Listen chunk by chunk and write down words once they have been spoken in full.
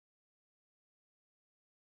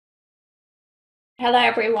Hello,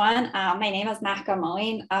 everyone. My name is Mahka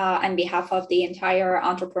Moin. On behalf of the entire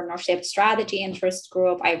Entrepreneurship Strategy Interest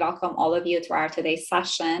Group, I welcome all of you to our today's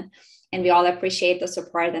session. And we all appreciate the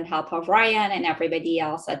support and help of Ryan and everybody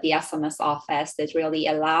else at the SMS office that really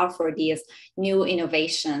allow for these new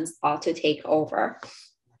innovations to take over.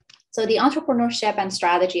 So the Entrepreneurship and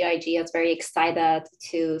Strategy IG is very excited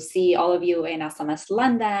to see all of you in SMS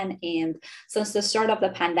London. And since the start of the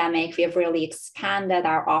pandemic, we have really expanded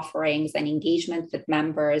our offerings and engagement with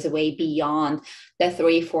members way beyond the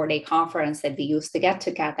 3-4 day conference that we used to get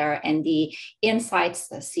together. And the Insights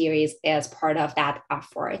series is part of that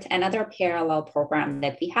effort. Another parallel program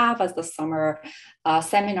that we have is the summer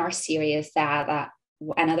seminar series that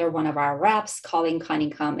another one of our reps, Colin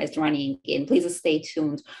Cunningham, is running in. Please stay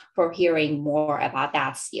tuned for hearing more about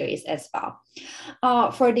that series as well.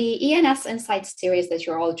 For the ENS Insights series that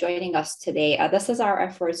you're all joining us today, this is our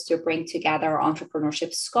efforts to bring together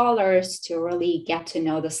entrepreneurship scholars to really get to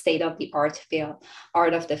know the state of the art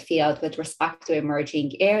of the field with respect to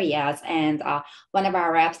emerging areas. And one of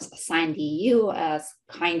our reps, Sandy Yu,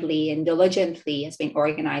 kindly and diligently has been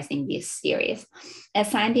organizing this series. And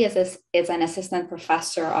Sandy is an assistant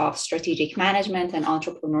professor of strategic management and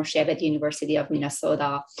entrepreneurship at the University of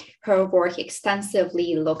Minnesota. Her work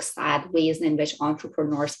extensively looks at ways in which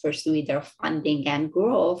entrepreneurs pursue their funding and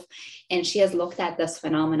growth. And she has looked at this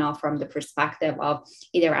phenomenon from the perspective of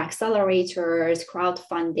either accelerators,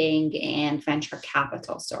 crowdfunding, and venture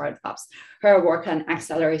capital startups. Her work on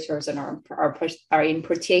accelerators are in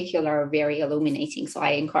particular very illuminating. So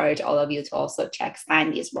I encourage all of you to also check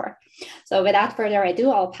Sandy's work. So without further ado,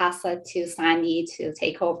 I'll pass it to Sandy to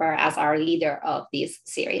take over as our leader of this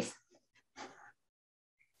series.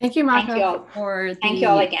 Thank you, Maka. Thank you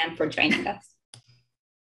all again for joining us.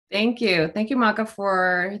 Thank you. Thank you, Maka,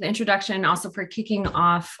 for the introduction, also for kicking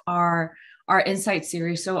off our Insight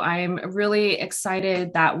series. So I'm really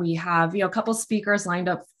excited that we have a couple speakers lined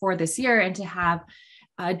up for this year and to have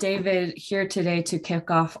David here today to kick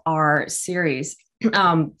off our series.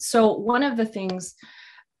 So one of the things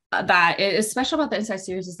that is special about the Insight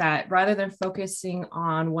series is that rather than focusing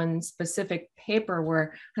on one specific paper, we're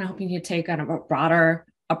kind of hoping to take kind of a broader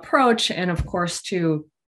approach and, of course, to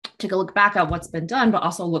take a look back at what's been done, but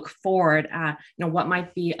also look forward at what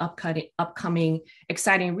might be upcoming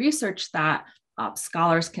exciting research that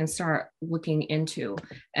scholars can start looking into.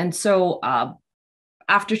 And so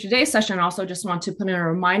after today's session, I also just want to put in a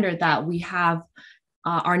reminder that we have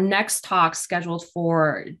our next talk scheduled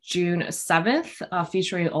for June 7th,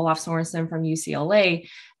 featuring Olaf Sorensen from UCLA.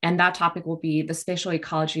 And that topic will be the spatial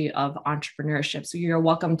ecology of entrepreneurship. So you're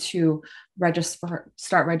welcome to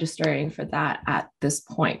start registering for that at this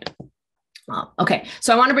point. Okay,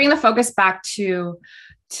 so I want to bring the focus back to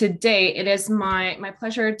today. It is my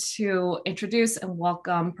pleasure to introduce and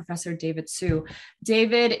welcome Professor David Hsu.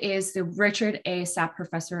 David is the Richard A. Sapp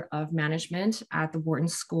Professor of Management at the Wharton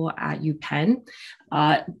School at UPenn.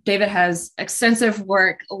 David has extensive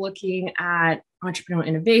work looking at entrepreneurial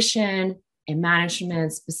innovation and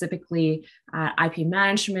management, specifically IP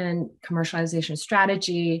management, commercialization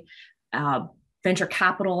strategy, venture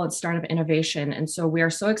capital and startup innovation. And so we are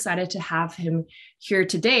so excited to have him here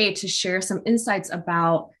today to share some insights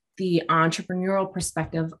about the entrepreneurial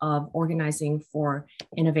perspective of organizing for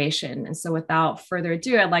innovation. And so without further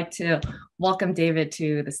ado, I'd like to welcome David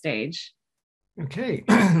to the stage. Okay,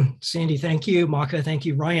 Sandy, thank you. Maka, thank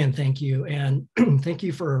you. Ryan, thank you. And thank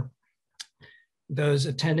you for those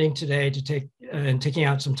attending today taking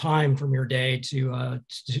out some time from your day to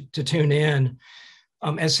tune in.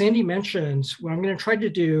 As Sandy mentioned, what I'm going to try to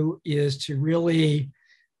do is to really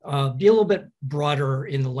be a little bit broader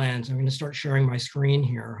in the lens. I'm going to start sharing my screen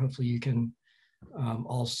here. Hopefully you can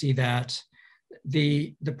all see that.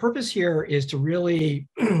 The purpose here is to really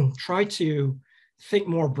try to think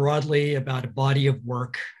more broadly about a body of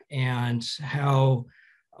work and how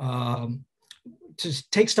to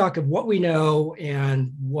take stock of what we know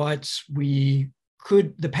and the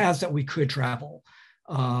paths that we could travel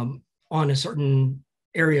on a certain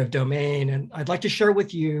area of domain. And I'd like to share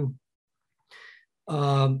with you,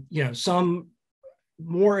 some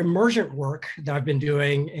more emergent work that I've been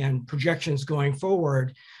doing and projections going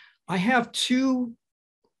forward. I have 2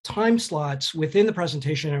 time slots within the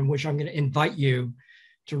presentation in which I'm going to invite you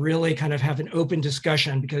to really kind of have an open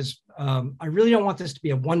discussion, because I really don't want this to be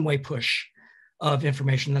a one-way push of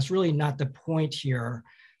information. That's really not the point here.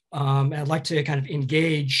 I'd like to kind of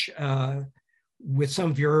engage with some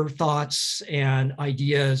of your thoughts and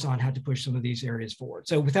ideas on how to push some of these areas forward.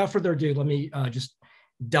 So without further ado, let me just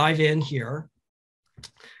dive in here.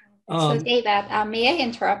 So David, may I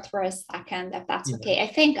interrupt for a second, if that's okay? I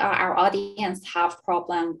think our audience have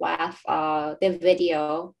problem with the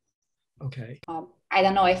video. Okay. I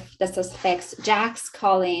don't know if this is fixed. Jack's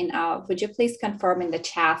calling. Would you please confirm in the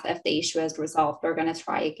chat if the issue is resolved? We're going to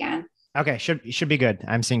try again. Okay, should be good.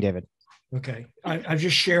 I'm seeing David. Okay, I've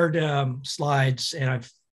just shared slides and I've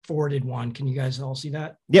forwarded one. Can you guys all see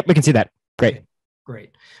that? Yep, we can see that. Great. Okay,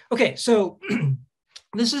 great. Okay, so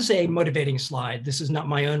this is a motivating slide. This is not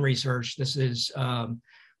my own research. This is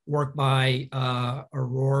work by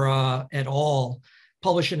Aurora et al.,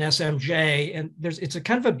 published in SMJ. And it's a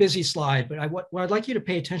kind of a busy slide, but what I'd like you to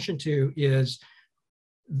pay attention to is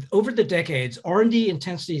over the decades, R&D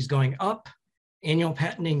intensity is going up, annual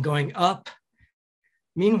patenting going up.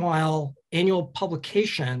 Meanwhile, annual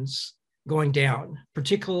publications going down,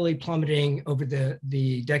 particularly plummeting over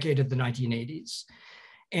the decade of the 1980s.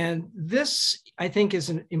 And this, I think, is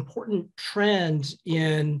an important trend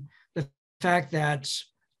in the fact that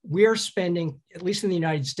we are spending, at least in the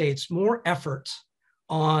United States, more effort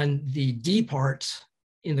on the D part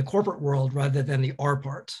in the corporate world rather than the R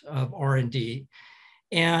part of R&D.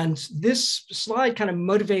 And this slide kind of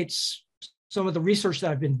motivates some of the research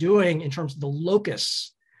that I've been doing in terms of the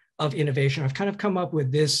locus of innovation. I've kind of come up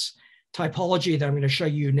with this typology that I'm going to show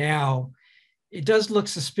you now. It does look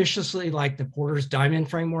suspiciously like the Porter's diamond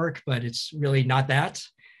framework, but it's really not that.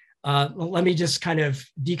 Let me just kind of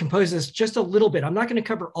decompose this just a little bit. I'm not going to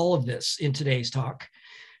cover all of this in today's talk,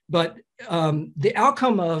 but the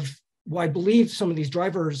outcome of what I believe some of these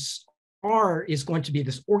drivers is going to be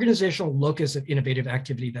this organizational locus of innovative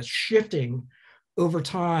activity that's shifting over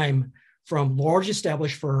time from large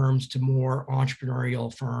established firms to more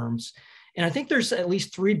entrepreneurial firms. And I think there's at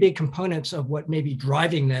least three big components of what may be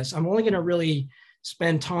driving this. I'm only going to really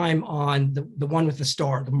spend time on the one with the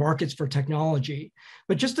star, the markets for technology.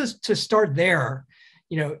 But just to start there,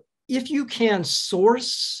 if you can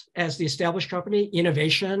source as the established company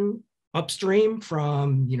innovation upstream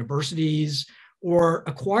from universities or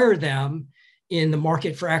acquire them in the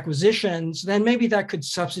market for acquisitions, then maybe that could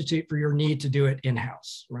substitute for your need to do it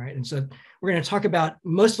in-house, right? And so we're going to talk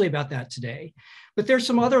mostly about that today. But there's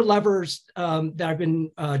some other levers that I've been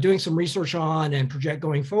doing some research on and project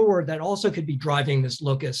going forward that also could be driving this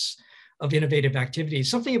locus of innovative activities.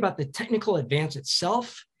 Something about the technical advance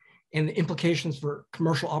itself and the implications for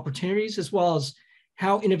commercial opportunities, as well as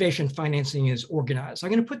how innovation financing is organized.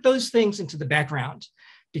 I'm going to put those things into the background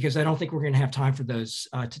because I don't think we're going to have time for those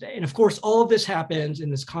today. And of course, all of this happens in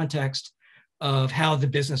this context of how the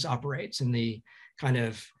business operates in the kind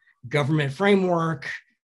of government framework,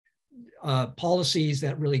 policies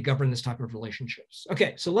that really govern this type of relationships.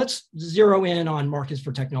 Okay, so let's zero in on markets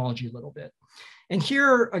for technology a little bit. And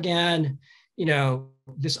here again,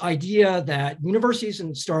 this idea that universities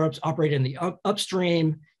and startups operate in the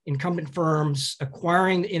upstream, incumbent firms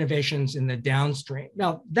acquiring the innovations in the downstream.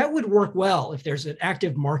 Now, that would work well if there's an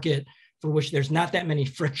active market for which there's not that many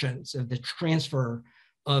frictions of the transfer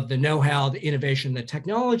of the know-how, the innovation, the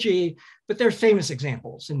technology, but there are famous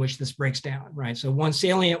examples in which this breaks down, right? So one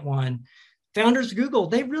salient one, founders of Google,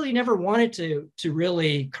 they really never wanted to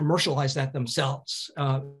really commercialize that themselves.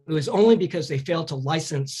 It was only because they failed to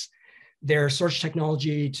license their search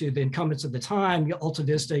technology to the incumbents of the time, Alta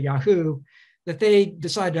Vista, Yahoo, that they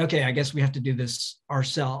decided, okay, I guess we have to do this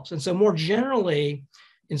ourselves. And so more generally,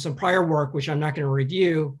 in some prior work, which I'm not going to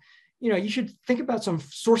review, you should think about some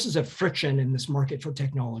sources of friction in this market for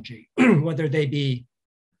technology, whether they be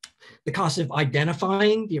the cost of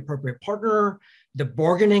identifying the appropriate partner, the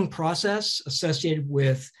bargaining process associated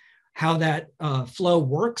with how that flow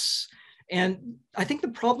works. And I think the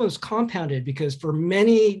problem is compounded because for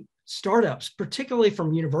many startups, particularly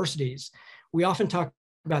from universities, we often talk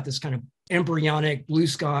about this kind of embryonic blue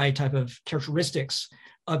sky type of characteristics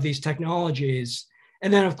of these technologies.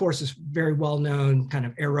 And then, of course, this very well-known kind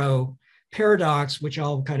of arrow paradox, which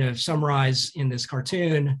I'll kind of summarize in this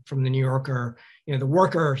cartoon from the New Yorker. The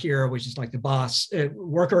worker here, which is like the boss,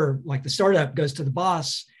 worker like the startup goes to the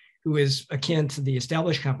boss, who is akin to the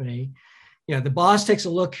established company. The boss takes a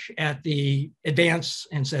look at the advance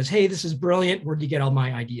and says, hey, this is brilliant. Where do you get all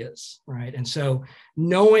my ideas, right? And so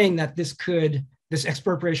knowing that this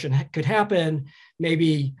expropriation could happen,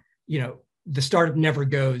 maybe, the startup never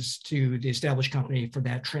goes to the established company for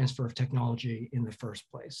that transfer of technology in the first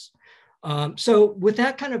place. So with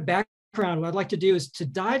that kind of background, what I'd like to do is to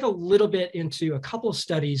dive a little bit into a couple of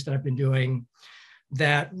studies that I've been doing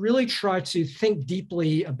that really try to think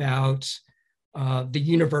deeply about the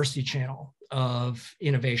university channel of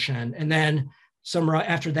innovation. And then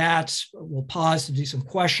after that, we'll pause to do some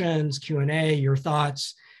questions, Q&A, your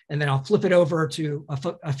thoughts. And then I'll flip it over to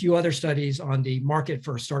a few other studies on the market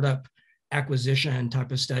for startup acquisition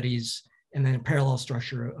type of studies, and then a parallel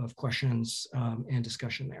structure of questions and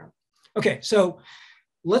discussion there. Okay, so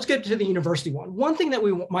let's get to the university one. One thing that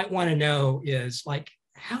we might want to know is, like,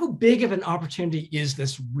 how big of an opportunity is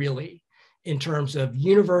this really in terms of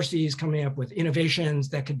universities coming up with innovations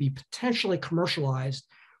that could be potentially commercialized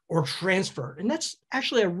or transferred? And that's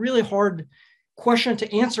actually a really hard question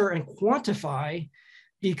to answer and quantify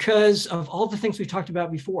because of all the things we talked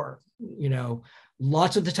about before. You know,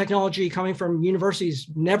 lots of the technology coming from universities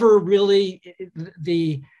never really,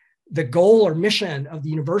 the goal or mission of the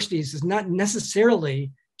universities is not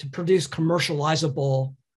necessarily to produce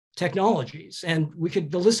commercializable technologies. And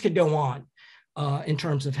the list could go on in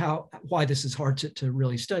terms of why this is hard to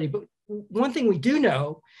really study. But one thing we do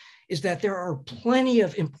know is that there are plenty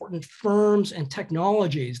of important firms and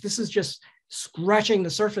technologies. This is just scratching the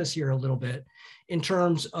surface here a little bit in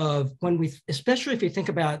terms of especially if you think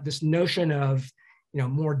about this notion of,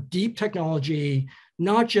 more deep technology,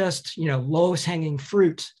 not just, lowest hanging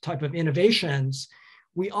fruit type of innovations.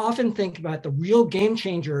 We often think about the real game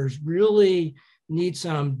changers really need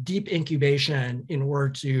some deep incubation in order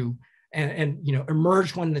to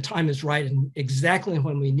emerge when the time is right and exactly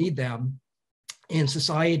when we need them in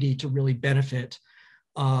society to really benefit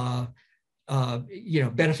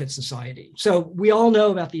society. So we all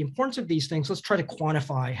know about the importance of these things. Let's try to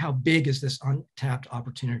quantify how big is this untapped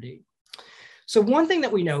opportunity. So one thing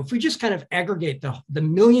that we know, if we just kind of aggregate the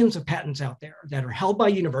millions of patents out there that are held by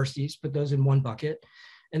universities, put those in one bucket,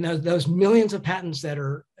 and those millions of patents that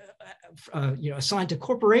are assigned to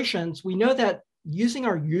corporations, we know that using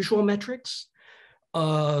our usual metrics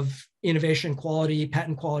of innovation quality,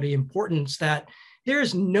 patent quality, importance, that there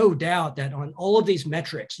is no doubt that on all of these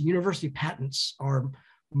metrics, university patents are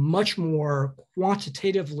much more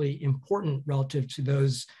quantitatively important relative to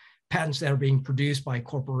those patents that are being produced by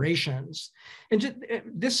corporations. And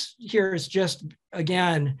this here is just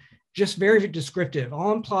very descriptive.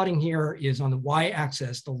 All I'm plotting here is on the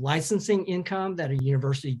y-axis, the licensing income that a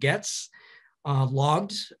university gets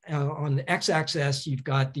logged. On the x-axis, you've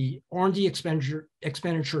got the R&D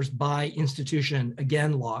expenditures by institution,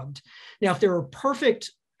 again logged. Now, if there were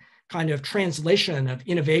perfect kind of translation of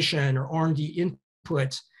innovation or R&D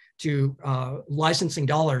input to licensing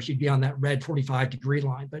dollars, you'd be on that red 45-degree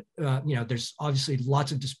line. But there's obviously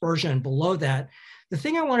lots of dispersion below that. The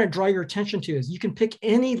thing I want to draw your attention to is you can pick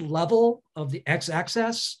any level of the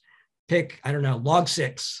x-axis, pick, I don't know, log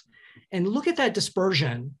 6, and look at that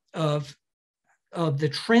dispersion of the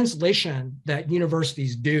translation that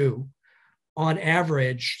universities do on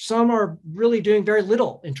average. Some are really doing very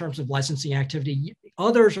little in terms of licensing activity.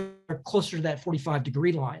 Others are closer to that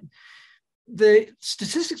 45-degree line. The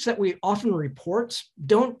statistics that we often report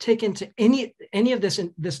don't take into any of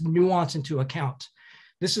this nuance into account.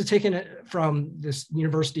 This is taken from this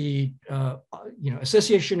university,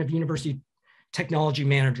 Association of University Technology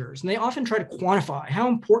Managers, and they often try to quantify how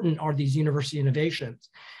important are these university innovations.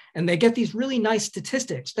 And they get these really nice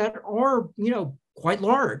statistics that are, quite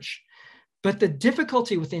large. But the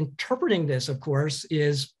difficulty with interpreting this, of course,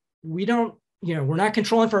 is we're not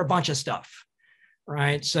controlling for a bunch of stuff,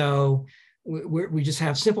 right? So we just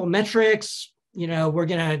have simple metrics. We're going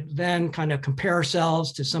to then kind of compare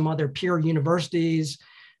ourselves to some other peer universities,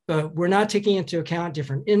 but we're not taking into account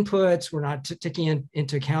different inputs. We're not taking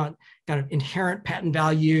into account kind of inherent patent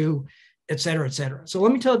value, et cetera, et cetera. So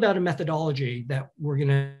let me tell you about a methodology that we're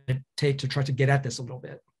going to take to try to get at this a little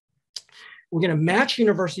bit. We're going to match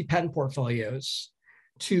university patent portfolios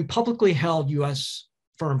to publicly held US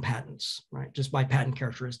firm patents, right? Just by patent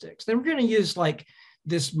characteristics. Then we're going to use like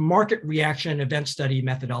this market reaction event study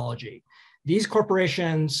methodology. These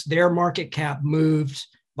corporations, their market cap moved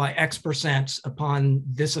by X% upon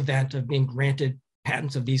this event of being granted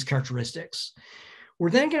patents of these characteristics. We're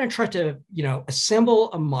then going to try to,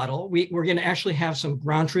 assemble a model. We're going to actually have some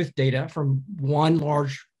ground truth data from one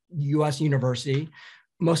large US university.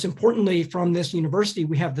 Most importantly, from this university,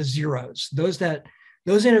 we have the zeros,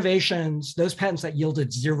 those innovations, those patents that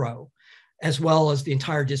yielded 0, as well as the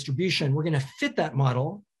entire distribution. We're going to fit that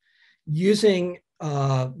model using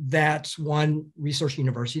that one research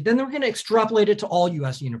university. Then we're going to extrapolate it to all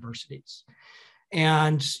US universities.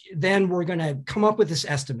 And then we're going to come up with this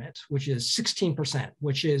estimate, which is 16%,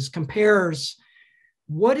 which compares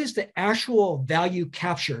what is the actual value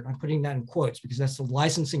captured. I'm putting that in quotes because that's the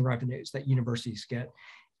licensing revenues that universities get,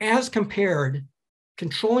 as compared,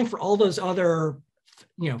 controlling for all those other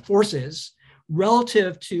forces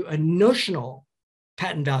relative to a notional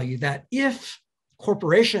patent value that if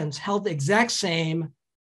corporations held the exact same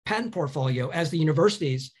patent portfolio as the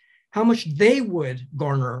universities, how much they would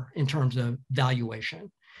garner in terms of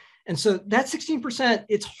valuation. And so that 16%,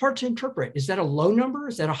 it's hard to interpret. Is that a low number?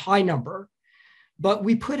 Is that a high number? But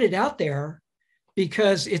we put it out there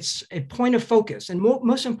because it's a point of focus. And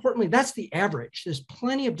most importantly, that's the average. There's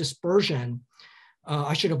plenty of dispersion.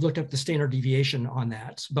 I should have looked up the standard deviation on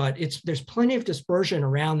that, but there's plenty of dispersion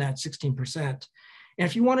around that 16%. And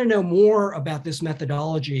if you want to know more about this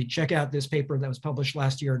methodology, check out this paper that was published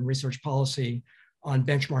last year in Research Policy on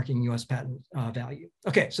benchmarking US patent value.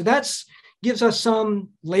 Okay, so that's gives us some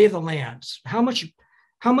lay of the land. How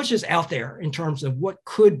much is out there in terms of what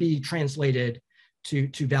could be translated to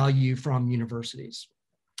value from universities?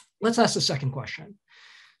 Let's ask the second question.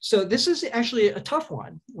 So this is actually a tough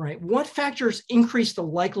one, right? What factors increase the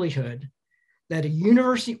likelihood that a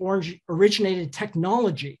university-originated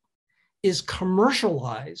technology is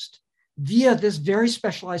commercialized via this very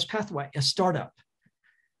specialized pathway, a startup,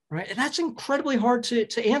 right? And that's incredibly hard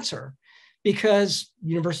to answer because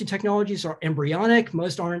university technologies are embryonic.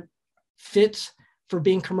 Most aren't fit for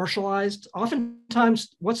being commercialized.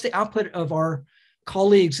 Oftentimes, what's the output of our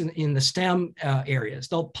colleagues in the STEM areas?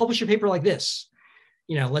 They'll publish a paper like this.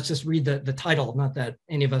 Let's just read the title, not that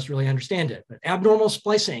any of us really understand it, but abnormal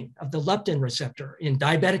splicing of the leptin receptor in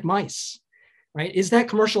diabetic mice, right? Is that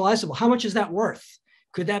commercializable? How much is that worth?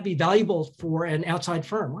 Could that be valuable for an outside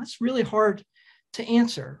firm? Well, that's really hard to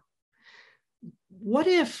answer. What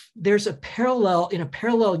if there's in a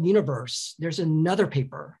parallel universe, there's another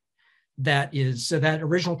paper so that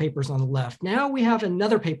original paper is on the left. Now we have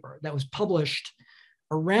another paper that was published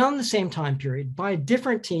around the same time period by a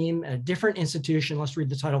different team at a different institution. Let's read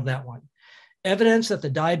the title of that one. Evidence that the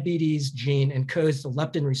diabetes gene encodes the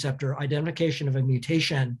leptin receptor, identification of a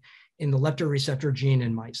mutation in the leptin receptor gene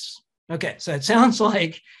in mice. Okay, so it sounds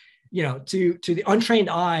like, to the untrained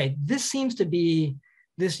eye, this seems to be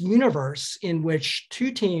this universe in which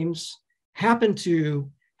two teams happen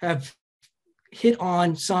to have hit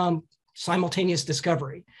on some simultaneous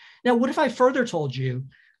discovery. Now, what if I further told you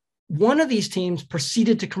one of these teams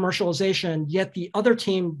proceeded to commercialization, yet the other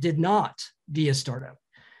team did not via startup?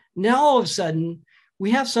 Now, all of a sudden,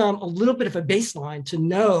 we have a little bit of a baseline to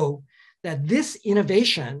know that this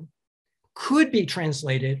innovation could be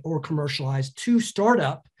translated or commercialized to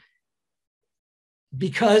startup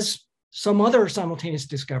because some other simultaneous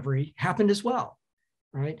discovery happened as well,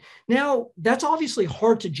 right? Now, that's obviously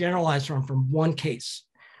hard to generalize from one case.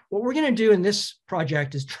 What we're going to do in this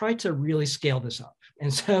project is try to really scale this up.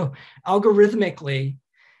 And so algorithmically,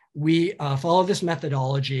 we follow this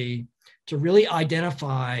methodology to really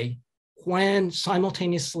identify when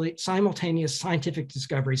simultaneous scientific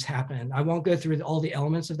discoveries happen. I won't go through all the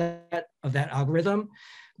elements of that algorithm,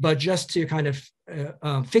 but just to kind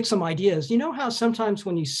of fix some ideas. You know how sometimes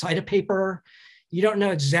when you cite a paper, you don't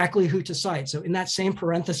know exactly who to cite. So in that same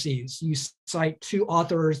parentheses, you cite two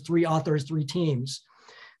authors, three teams.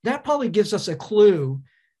 That probably gives us a clue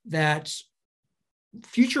that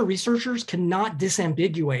future researchers cannot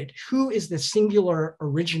disambiguate who is the singular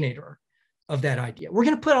originator of that idea. We're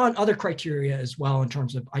going to put on other criteria as well in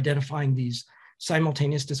terms of identifying these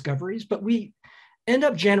simultaneous discoveries, but we end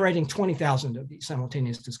up generating 20,000 of these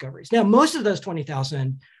simultaneous discoveries. Now, most of those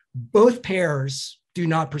 20,000, both pairs do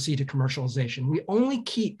not proceed to commercialization. We only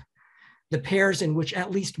keep the pairs in which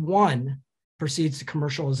at least one proceeds to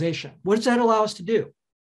commercialization. What does that allow us to do?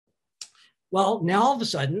 Well, now all of a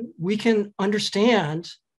sudden we can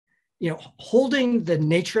understand, holding the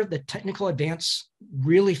nature of the technical advance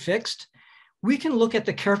really fixed, we can look at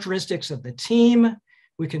the characteristics of the team.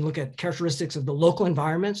 We can look at characteristics of the local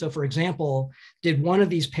environment. So for example, did one of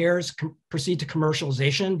these pairs proceed to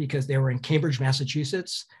commercialization because they were in Cambridge,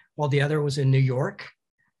 Massachusetts, while the other was in New York,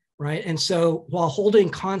 right? And so while holding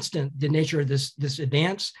constant the nature of this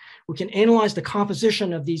advance, we can analyze the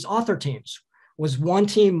composition of these author teams. Was one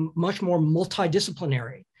team much more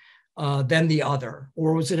multidisciplinary than the other?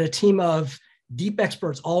 Or was it a team of deep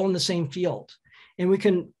experts all in the same field? And we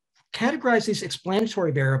can categorize these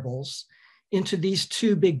explanatory variables into these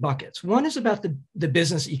two big buckets. One is about the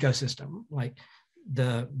business ecosystem, like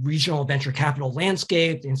the regional venture capital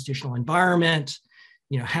landscape, the institutional environment,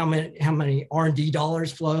 how many R&D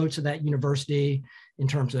dollars flow to that university in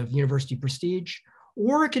terms of university prestige.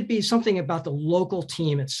 Or it could be something about the local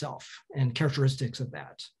team itself and characteristics of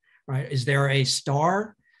that, right? Is there a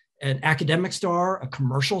star, an academic star, a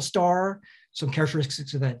commercial star, some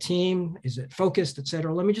characteristics of that team? Is it focused, et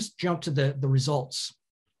cetera? Let me just jump to the results.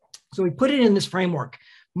 So we put it in this framework.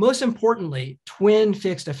 Most importantly, twin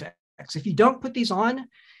fixed effects. If you don't put these on,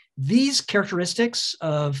 these characteristics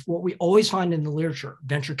of what we always find in the literature,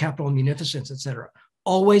 venture capital, munificence, et cetera,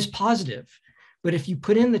 always positive. But if you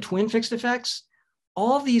put in the twin fixed effects,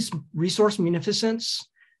 all these resource munificence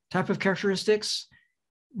type of characteristics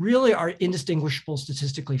really are indistinguishable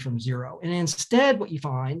statistically from zero. And instead, what you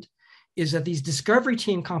find is that these discovery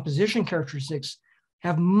team composition characteristics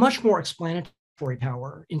have much more explanatory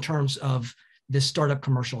power in terms of this startup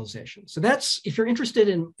commercialization. So that's, if you're interested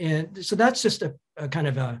so that's just a kind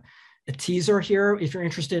of a teaser here. If you're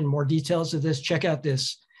interested in more details of this, check out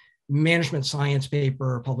this management science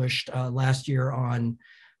paper published last year on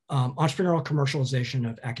entrepreneurial commercialization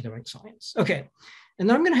of academic science. Okay, and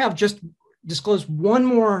then I'm going to have just disclose one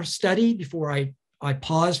more study before I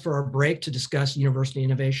pause for a break to discuss university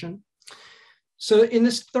innovation. So in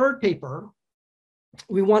this third paper,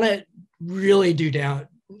 we want to really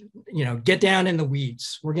get down in the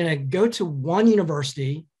weeds. We're going to go to one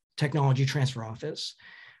university technology transfer office.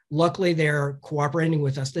 Luckily, they're cooperating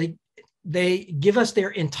with us. They give us their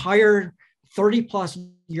entire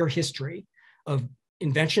 30+ year history of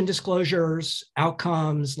invention disclosures,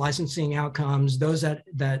 outcomes, licensing outcomes, those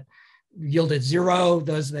that yielded zero,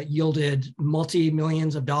 those that yielded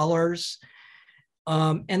multi-millions of dollars.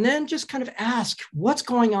 And then just kind of ask what's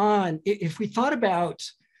going on. If we thought about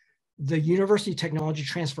the University Technology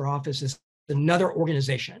Transfer Office as another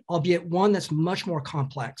organization, albeit one that's much more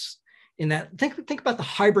complex in that, think about the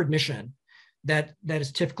hybrid mission that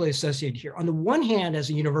is typically associated here. On the one hand, as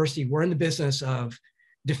a university, we're in the business of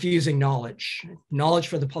diffusing knowledge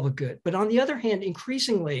for the public good. But on the other hand,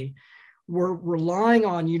 increasingly, we're relying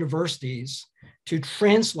on universities to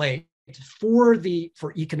translate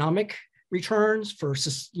for economic returns, for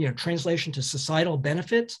translation to societal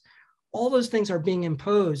benefits. All those things are being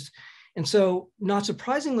imposed. And so not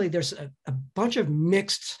surprisingly, there's a bunch of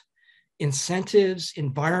mixed incentives,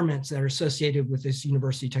 environments that are associated with this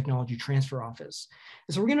University Technology Transfer Office.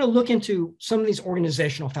 And so we're going to look into some of these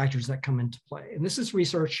organizational factors that come into play. And this is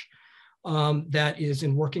research that is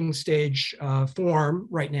in working stage form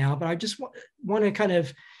right now, but I just want to kind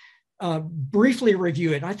of briefly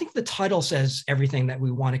review it. I think the title says everything that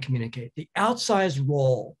we want to communicate: the outsized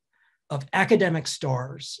role of academic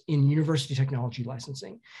stars in university technology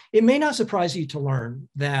licensing. It may not surprise you to learn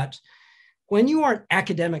that when you are an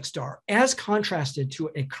academic star, as contrasted to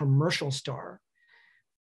a commercial star,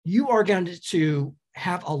 you are going to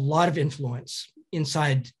have a lot of influence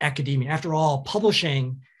inside academia. After all,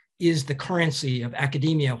 publishing is the currency of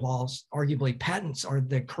academia, whilst arguably patents are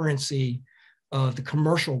the currency of the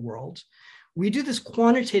commercial world. We do this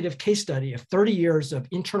quantitative case study of 30 years of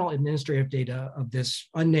internal administrative data of this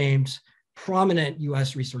unnamed prominent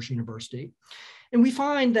US research university. And we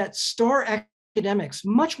find that star academics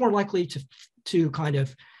much more likely to kind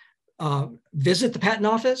of visit the patent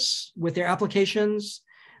office with their applications.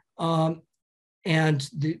 And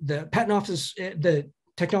the patent office, the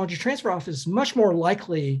technology transfer office is much more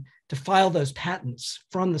likely to file those patents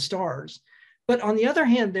from the stars. But on the other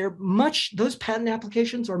hand, those patent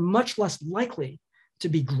applications are much less likely to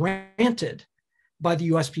be granted by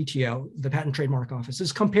the USPTO, the Patent and Trademark Office,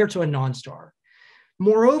 as compared to a non-star.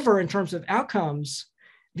 Moreover, in terms of outcomes,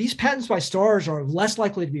 these patents by stars are less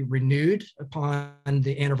likely to be renewed upon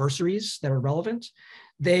the anniversaries that are relevant.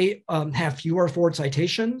 They have fewer forward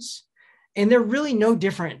citations, and they're really no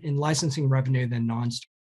different in licensing revenue than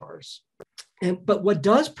non-stars. But what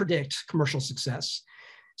does predict commercial success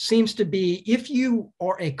seems to be if you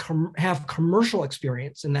are have commercial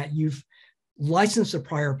experience in that you've licensed a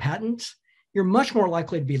prior patent, you're much more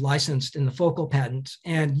likely to be licensed in the focal patent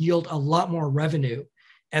and yield a lot more revenue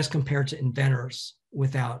as compared to inventors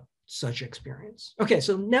without such experience. Okay,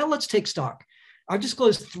 so now let's take stock. I've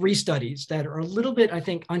disclosed 3 studies that are a little bit, I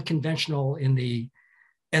think, unconventional in the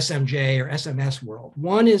SMJ or SMS world.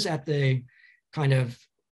 One is at the kind of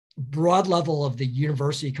broad level of the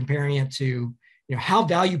university, comparing it to, how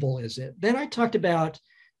valuable is it? Then I talked about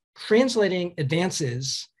translating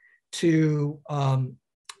advances to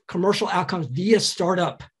commercial outcomes via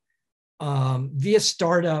startup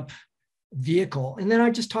vehicle. And then I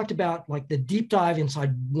just talked about like the deep dive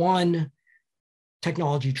inside one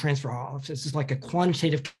technology transfer office. This is like a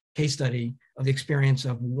quantitative case study of the experience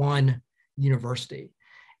of one university.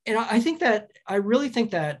 And I really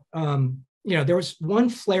think that there was one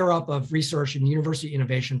flare up of research in university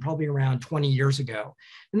innovation probably around 20 years ago.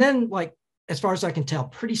 And then, like, as far as I can tell,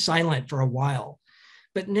 pretty silent for a while.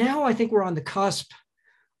 But now I think we're on the cusp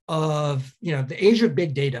of, the age of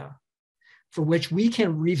big data, for which we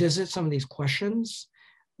can revisit some of these questions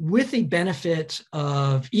with the benefit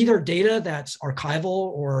of either data that's archival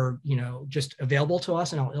or, just available to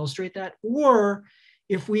us, and I'll illustrate that, or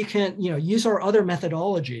if we can, use our other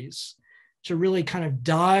methodologies to really kind of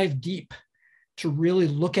dive deep to really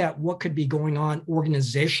look at what could be going on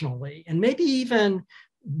organizationally, and maybe even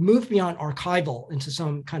move beyond archival into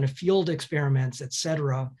some kind of field experiments, et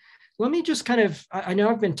cetera, let me just kind of, I know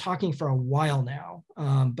I've been talking for a while now,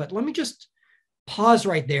 but let me just pause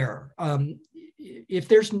right there. If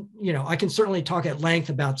there's, I can certainly talk at length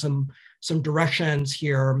about some directions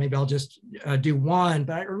here. Maybe I'll just do one,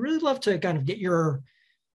 but I'd really love to kind of get your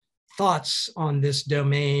thoughts on this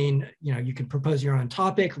domain. You can propose your own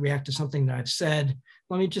topic, react to something that I've said.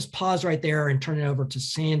 Let me just pause right there and turn it over to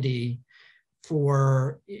Sandy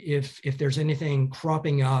for if there's anything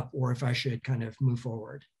cropping up or if I should kind of move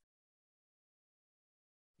forward.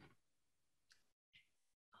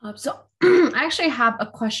 So I actually have a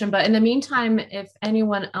question, but in the meantime, if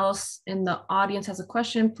anyone else in the audience has a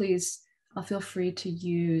question, please feel free to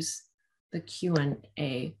use the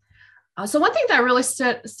Q&A. So one thing that really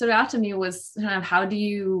stood out to me was kind of how do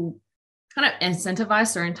you kind of incentivize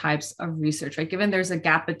certain types of research, right? Given there's a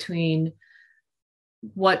gap between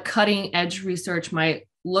what cutting edge research might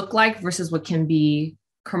look like versus what can be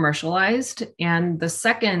commercialized. And the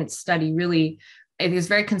second study really, it is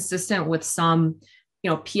very consistent with some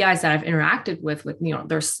PIs that I've interacted with,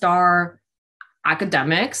 they're star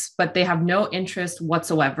academics, but they have no interest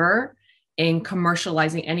whatsoever in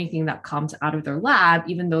commercializing anything that comes out of their lab,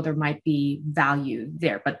 even though there might be value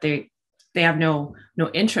there, but they have no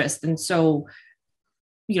interest. And so,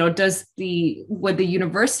 would the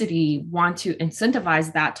university want to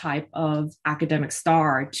incentivize that type of academic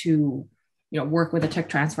star to, work with a tech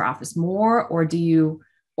transfer office more, or do you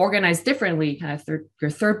organize differently, kind of your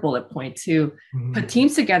third bullet point, to put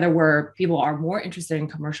teams together where people are more interested in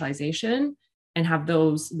commercialization and have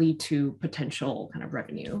those lead to potential kind of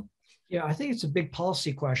revenue? Yeah, I think it's a big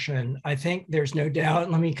policy question. I think there's no doubt.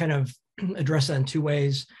 Let me kind of address that in two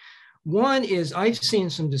ways. One is I've seen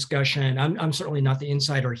some discussion. I'm certainly not the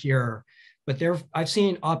insider here, but I've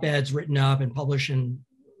seen op-eds written up and published in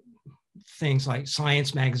things like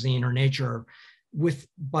Science magazine or Nature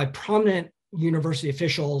by prominent university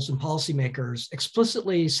officials and policymakers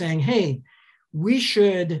explicitly saying, hey, we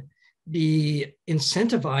should be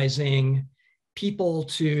incentivizing people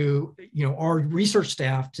to, our research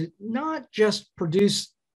staff to not just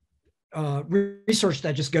produce research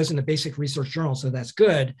that just goes in the basic research journal, so that's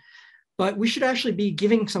good, but we should actually be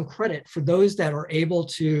giving some credit for those that are able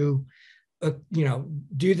to,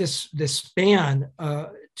 do this span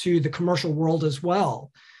to the commercial world as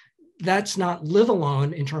well. That's not live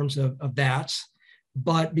alone in terms of that,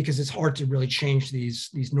 but because it's hard to really change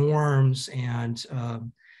these norms and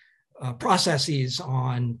processes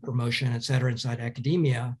on promotion, et cetera, inside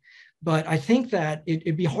academia. But I think that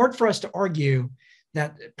it'd be hard for us to argue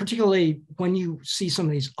that, particularly when you see some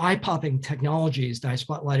of these eye-popping technologies that I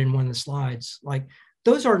spotlighted in one of the slides, like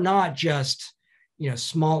those are not just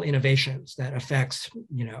small innovations that affects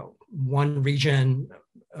one region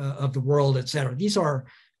of the world, et cetera. These are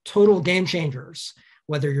total game changers,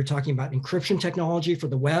 whether you're talking about encryption technology for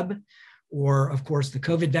the web, or of course the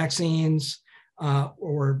COVID vaccines,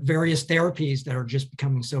 or various therapies that are just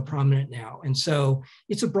becoming so prominent now. And so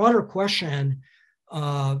it's a broader question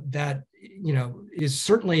that is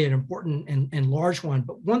certainly an important and large one.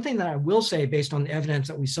 But one thing that I will say, based on the evidence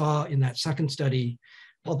that we saw in that second study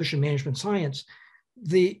published in Management Science,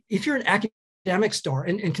 if you're an academic star,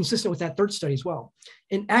 and consistent with that third study as well,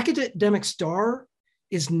 an academic star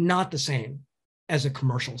is not the same as a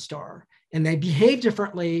commercial star, and they behave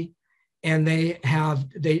differently, and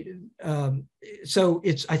so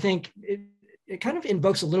I think it kind of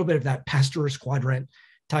invokes a little bit of that Pasteur's quadrant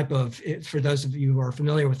type of, for those of you who are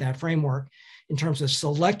familiar with that framework, in terms of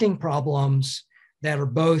selecting problems that are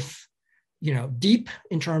both deep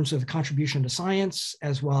in terms of contribution to science,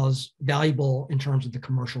 as well as valuable in terms of the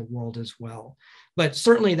commercial world as well. But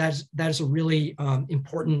certainly that is a really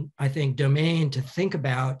important, I think, domain to think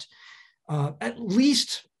about, at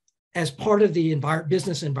least as part of the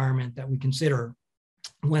business environment that we consider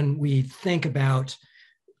when we think about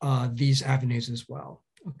these avenues as well.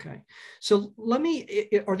 Okay, so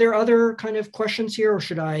are there other kind of questions here, or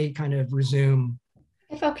should I kind of resume?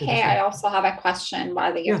 If okay, I also have a question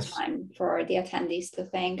while we give time for the attendees to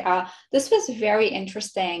think. This was very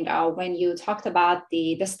interesting when you talked about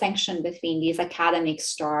the distinction between these academic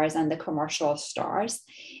stars and the commercial stars.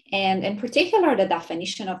 And in particular, the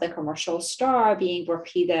definition of the commercial star being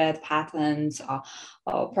repeated patents,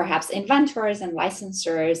 perhaps inventors and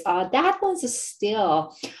licensors, that was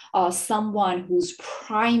still someone whose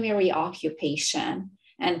primary occupation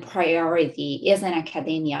and priority is in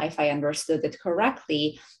academia, if I understood it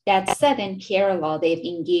correctly. That said, in parallel, they've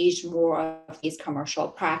engaged more of these commercial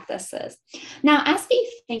practices. Now, as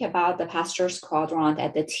we think about the Pastures Quadrant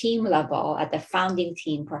at the team level, at the founding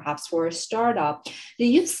team, perhaps for a startup, do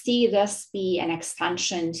you see this be an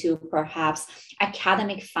extension to perhaps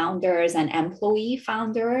academic founders and employee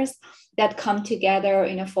founders that come together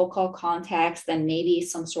in a focal context and maybe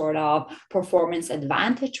some sort of performance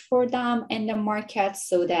advantage for them in the market,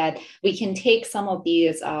 so that we can take some of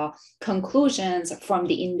these conclusions from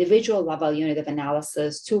the individual level unit of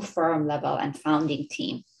analysis to firm level and founding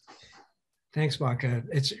team? Thanks, Maka.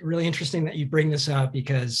 It's really interesting that you bring this up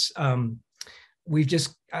because we've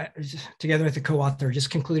just, together with the co-author, just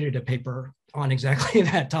concluded a paper on exactly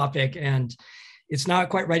that topic, and it's not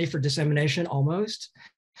quite ready for dissemination almost.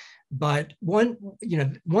 But one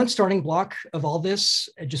starting block of all this,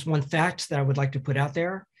 just one fact that I would like to put out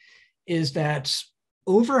there, is that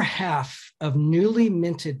over half of newly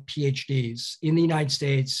minted PhDs in the United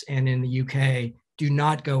States and in the UK do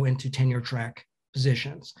not go into tenure track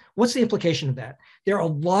positions. What's the implication of that? There are a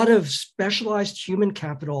lot of specialized human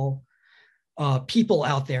capital people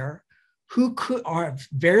out there who are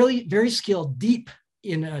very, very skilled deep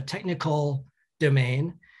in a technical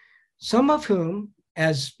domain, some of whom,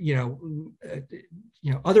 as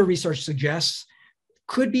other research suggests,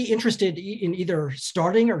 could be interested in either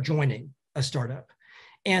starting or joining a startup.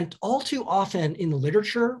 And all too often in the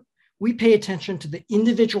literature, we pay attention to the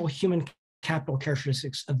individual human capital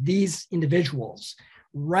characteristics of these individuals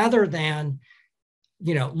rather than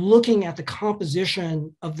looking at the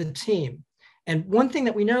composition of the team. And one thing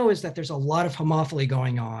that we know is that there's a lot of homophily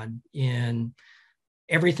going on in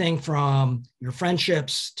everything from your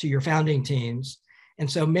friendships to your founding teams. And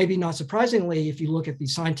so maybe not surprisingly, if you look at the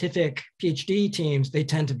scientific PhD teams, they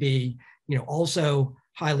tend to be, also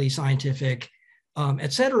highly scientific,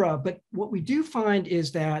 et cetera. But what we do find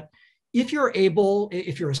is that if you're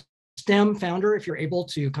a STEM founder, if you're able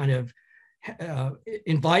to kind of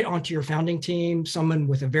invite onto your founding team someone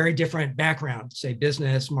with a very different background, say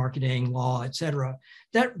business, marketing, law, et cetera,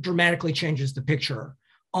 that dramatically changes the picture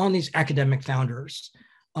on these academic founders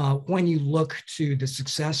when you look to the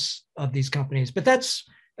success of these companies. But that's,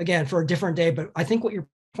 again, for a different day. But I think what you're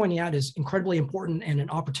pointing out is incredibly important and an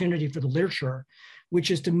opportunity for the literature, which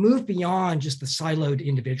is to move beyond just the siloed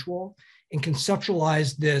individual and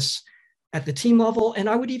conceptualize this at the team level. And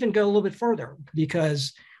I would even go a little bit further,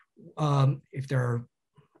 because if there are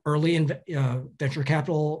early venture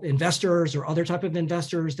capital investors or other type of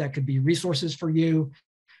investors that could be resources for you,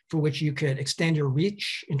 for which you could extend your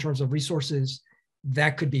reach in terms of resources,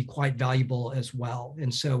 that could be quite valuable as well.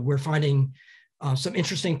 And so we're finding some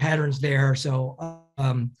interesting patterns there. So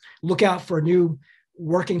look out for a new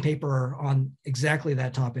working paper on exactly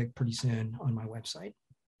that topic pretty soon on my website.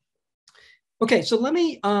 Okay, so let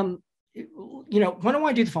me, why don't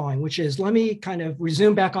I do the following, which is let me kind of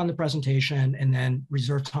resume back on the presentation and then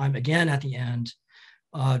reserve time again at the end.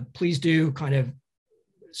 Please do kind of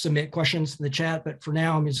submit questions in the chat, but for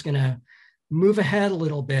now, I'm just gonna move ahead a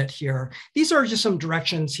little bit here. These are just some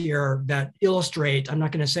directions here that illustrate, I'm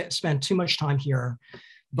not gonna spend too much time here,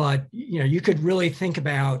 but you could really think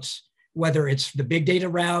about whether it's the big data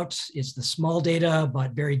route, it's the small data,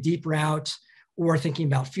 but very deep route, or thinking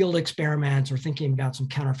about field experiments, or thinking about some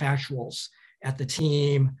counterfactuals at the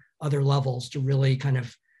team, other levels to really kind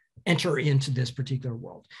of enter into this particular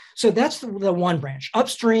world. So that's the one branch.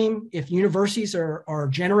 Upstream, if universities are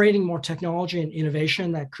generating more technology and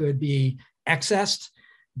innovation that could be accessed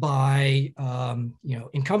by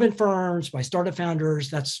incumbent firms, by startup founders,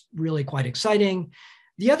 that's really quite exciting.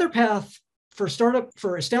 The other path for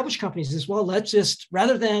established companies as well, let's just,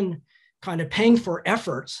 rather than kind of paying for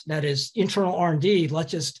efforts, that is internal R&D,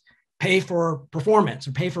 let's just pay for performance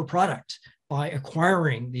or pay for product by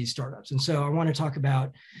acquiring these startups. And so I want to talk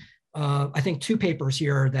about, I think, two papers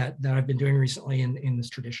here that I've been doing recently in this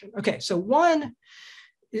tradition. Okay, so one,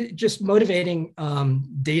 just motivating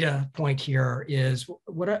data point here is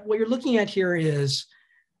what you're looking at here is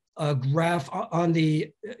a graph on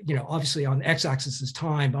the, obviously on the x-axis is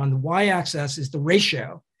time, but on the y-axis is the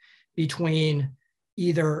ratio between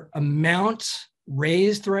either amount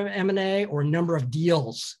raised through M&A or number of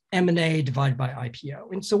deals, M&A divided by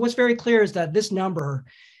IPO. And so what's very clear is that this number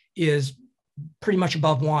is pretty much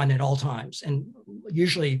above 1 at all times, and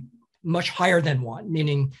usually much higher than 1,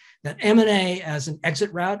 meaning that M&A as an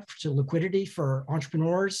exit route to liquidity for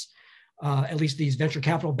entrepreneurs, at least these venture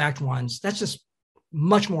capital backed ones, that's just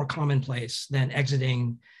much more commonplace than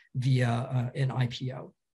exiting via an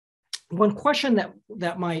IPO. One question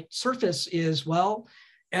that might surface is, well,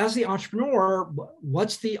 as the entrepreneur,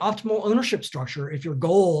 what's the optimal ownership structure if your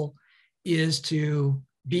goal is to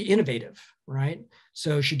be innovative, right?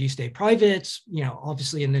 So should you stay private?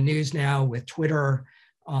 Obviously in the news now with Twitter's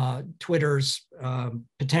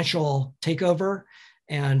potential takeover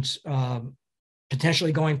and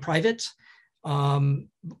potentially going private,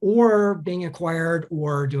 or being acquired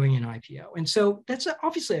or doing an IPO. And so that's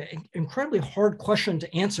obviously an incredibly hard question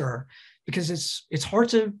to answer because it's hard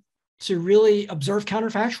to really observe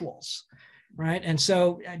counterfactuals, right? And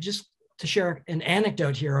so just to share an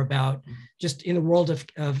anecdote here about just in the world of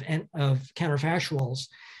counterfactuals,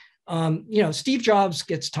 Steve Jobs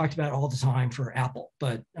gets talked about all the time for Apple,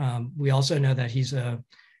 but we also know that he's a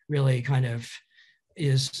really kind of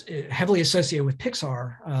is heavily associated with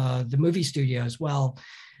Pixar, the movie studio as well.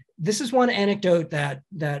 This is one anecdote that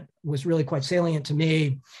was really quite salient to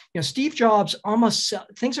me. Steve Jobs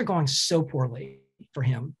things are going so poorly for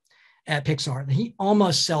him at Pixar that he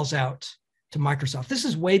almost sells out to Microsoft. This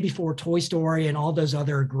is way before Toy Story and all those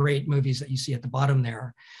other great movies that you see at the bottom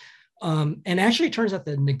there. And actually, it turns out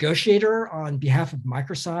the negotiator on behalf of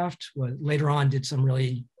Microsoft later on did some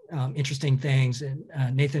really interesting things, and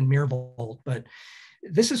Nathan Mirbold. But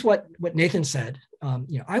this is what Nathan said.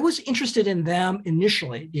 I was interested in them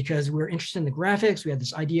initially because we were interested in the graphics. We had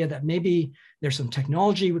this idea that maybe there's some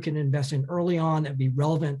technology we can invest in early on that would be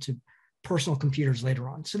relevant to personal computers later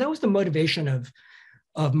on. So that was the motivation of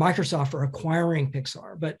Microsoft for acquiring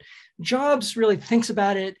Pixar. But Jobs really thinks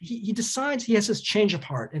about it. He decides he has this change of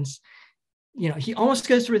heart, and he almost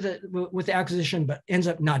goes through with the acquisition, but ends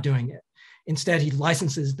up not doing it. Instead, he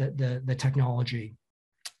licenses the technology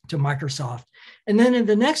to Microsoft. And then in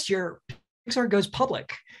the next year, Pixar goes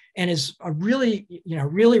public and is really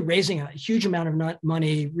raising a huge amount of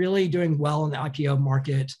money, really doing well in the IPO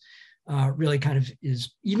market. Really kind of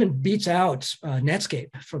beats out Netscape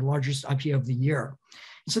for the largest IPO of the year.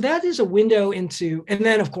 So that is a window into, and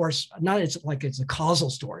then of course, it's a causal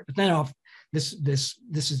story, but then this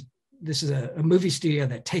is a movie studio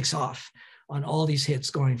that takes off on all these hits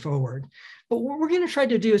going forward. But what we're going to try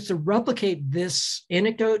to do is to replicate this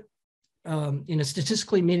anecdote in a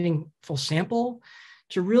statistically meaningful sample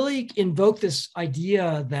to really invoke this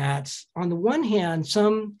idea that on the one hand,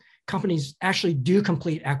 some companies actually do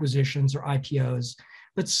complete acquisitions or IPOs,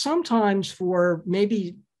 but sometimes for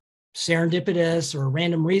maybe serendipitous or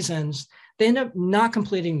random reasons, they end up not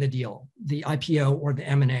completing the deal, the IPO or the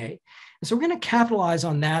M&A. And so we're going to capitalize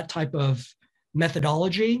on that type of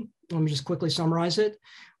methodology. Let me just quickly summarize it.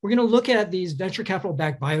 We're going to look at these venture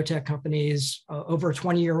capital-backed biotech companies over a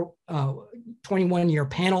 21-year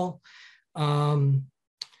panel,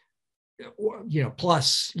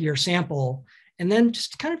 plus year sample, and then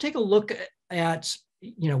just kind of take a look at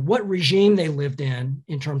what regime they lived in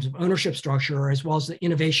terms of ownership structure, as well as the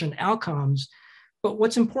innovation outcomes. But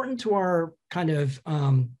what's important to our kind of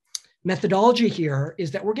methodology here is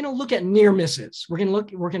that we're going to look at near misses. We're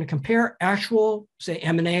going to compare actual, say,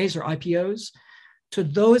 M&As or IPOs to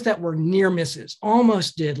those that were near misses,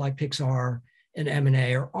 almost did like Pixar an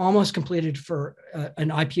M&A, or almost completed for an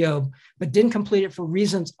IPO, but didn't complete it for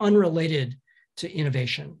reasons unrelated to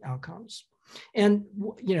innovation outcomes. And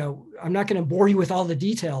I'm not going to bore you with all the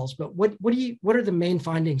details, but what are the main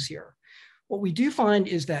findings here? What we do find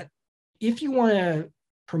is that if you want to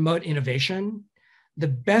promote innovation, the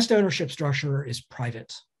best ownership structure is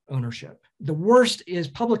private ownership. The worst is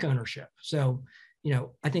public ownership. So,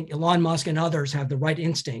 I think Elon Musk and others have the right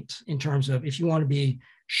instinct in terms of if you want to be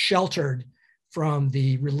sheltered from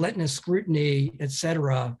the relentless scrutiny, et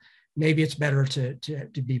cetera, maybe it's better to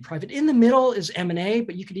be private. In the middle is M&A,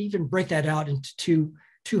 but you could even break that out into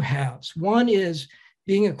two halves. One is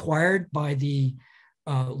being acquired by the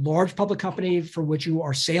large public company for which you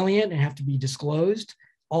are salient and have to be disclosed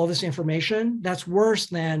all this information. That's worse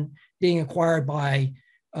than being acquired by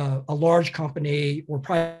a large company or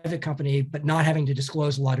private company, but not having to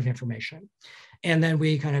disclose a lot of information. And then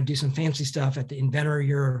we kind of do some fancy stuff at the inventor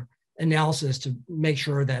year analysis to make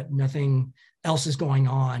sure that nothing else is going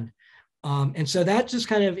on. And so that just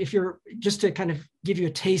kind of, just to kind of give you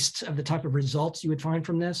a taste of the type of results you would find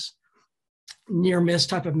from this near miss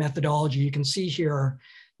type of methodology, you can see here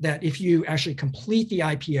that if you actually complete the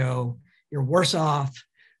IPO, you're worse off.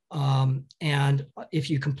 And if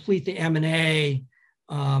you complete the M&A,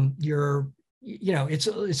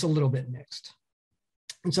 it's a little bit mixed.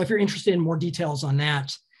 And so if you're interested in more details on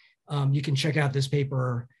that, you can check out this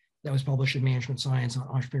paper that was published in Management Science on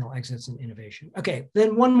entrepreneurial exits and innovation. Okay,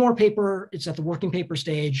 then one more paper. It's at the working paper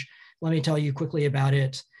stage. Let me tell you quickly about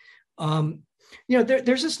it.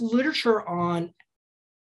 There's this literature on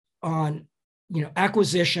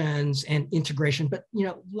acquisitions and integration, but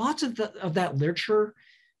lots of that literature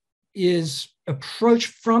is approached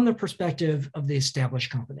from the perspective of the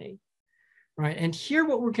established company, right? And here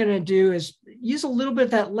what we're going to do is use a little bit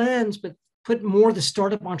of that lens, but put more the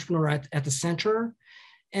startup entrepreneur at the center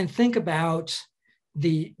and think about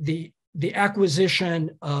the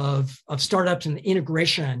acquisition of startups and the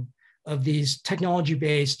integration of these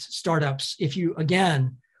technology-based startups if you,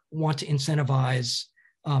 again, want to incentivize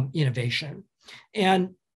innovation.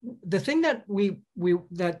 And the thing that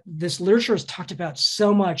that this literature has talked about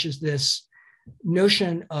so much is this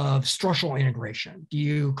notion of structural integration. Do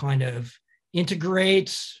you kind of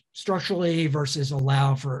integrate structurally versus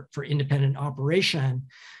allow for independent operation?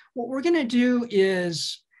 What we're going to do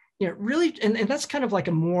is, really, and that's kind of like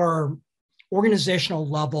a more organizational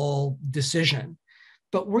level decision,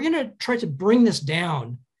 but we're going to try to bring this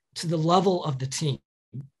down to the level of the team,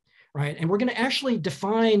 right? And we're going to actually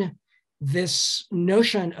define this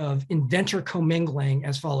notion of inventor commingling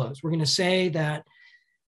as follows. We're going to say that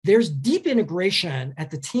there's deep integration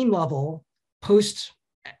at the team level post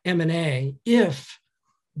M&A if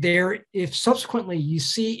subsequently you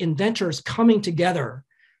see inventors coming together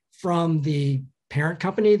from the parent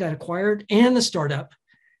company that acquired and the startup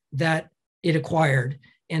that it acquired.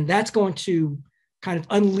 And that's going to kind of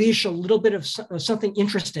unleash a little bit of something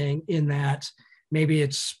interesting in that maybe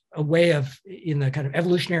it's a way of, in the kind of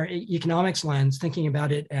evolutionary economics lens, thinking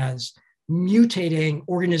about it as mutating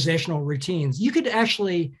organizational routines. You could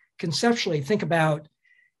actually conceptually think about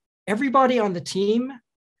everybody on the team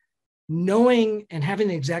knowing and having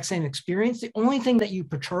the exact same experience. The only thing that you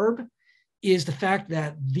perturb is the fact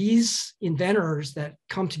that these inventors that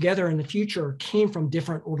come together in the future came from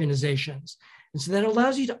different organizations. And so that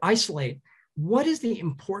allows you to isolate what is the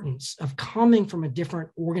importance of coming from a different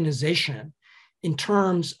organization in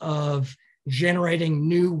terms of generating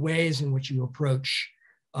new ways in which you approach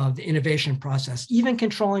the innovation process, even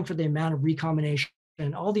controlling for the amount of recombination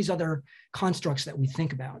and all these other constructs that we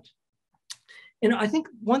think about. And I think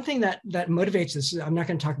one thing that motivates this, I'm not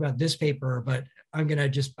going to talk about this paper, but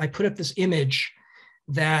I put up this image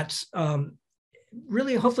that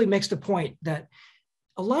really hopefully makes the point that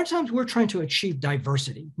a lot of times we're trying to achieve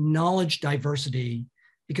diversity, knowledge diversity,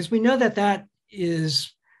 because we know that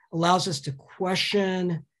allows us to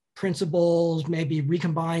question principles, maybe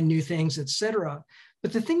recombine new things, et cetera.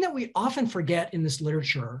 But the thing that we often forget in this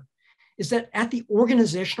literature is that at the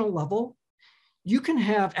organizational level, you can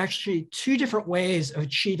have actually two different ways of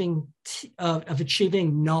achieving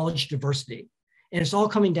knowledge diversity. And it's all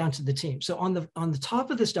coming down to the team. So on the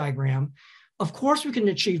top of this diagram, of course, we can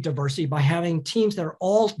achieve diversity by having teams that are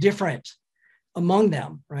all different among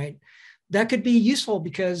them, right? That could be useful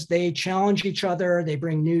because they challenge each other. They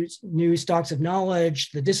bring new stocks of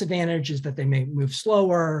knowledge. The disadvantage is that they may move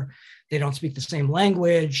slower. They don't speak the same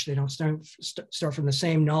language. They don't start from the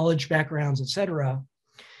same knowledge backgrounds, et cetera.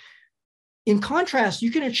 In contrast,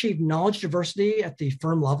 you can achieve knowledge diversity at the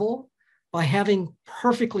firm level by having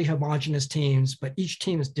perfectly homogeneous teams, but each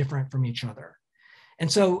team is different from each other.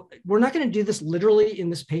 And so we're not going to do this literally in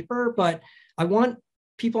this paper, but I want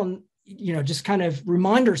people, just kind of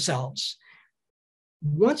remind ourselves,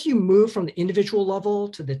 once you move from the individual level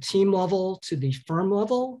to the team level to the firm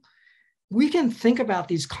level, we can think about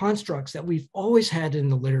these constructs that we've always had in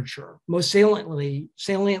the literature, most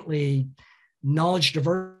saliently knowledge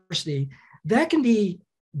diversity, that can be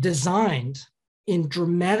designed in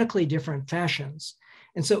dramatically different fashions.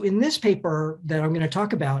 And so in this paper that I'm going to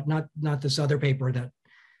talk about, not this other paper that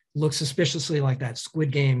looks suspiciously like that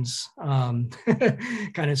Squid Games kind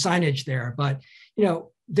of signage there, but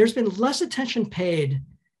there's been less attention paid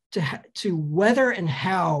to whether and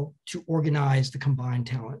how to organize the combined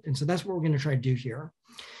talent. And so that's what we're going to try to do here.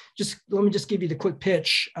 Let me just give you the quick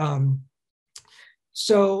pitch.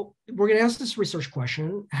 So we're going to ask this research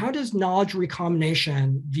question: how does knowledge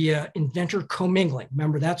recombination via inventor commingling?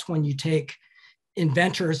 Remember, that's when you take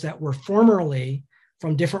inventors that were formerly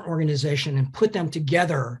from different organizations and put them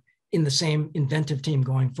together in the same inventive team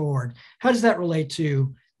going forward. How does that relate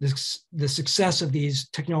to the success of these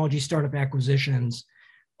technology startup acquisitions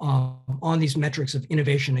on these metrics of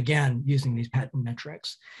innovation, again, using these patent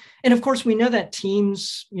metrics? And of course, we know that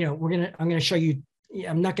teams, I'm going to show you,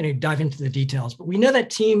 I'm not going to dive into the details, but we know that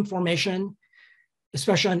team formation,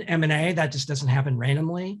 especially on M&A, that just doesn't happen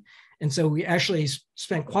randomly. And so we actually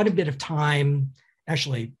spent quite a bit of time.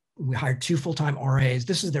 Actually, we hired 2 full-time RAs.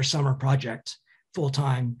 This is their summer project,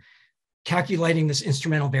 full-time, calculating this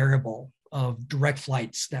instrumental variable of direct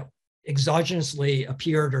flights that exogenously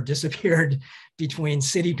appeared or disappeared between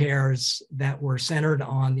city pairs that were centered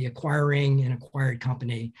on the acquiring and acquired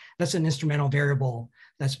company. That's an instrumental variable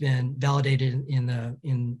that's been validated in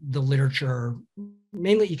the literature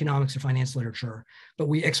mainly economics or finance literature, but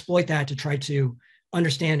we exploit that to try to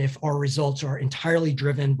understand if our results are entirely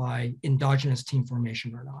driven by endogenous team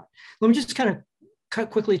formation or not. Let me just kind of cut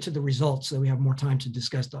quickly to the results so that we have more time to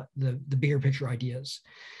discuss the bigger picture ideas.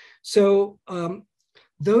 So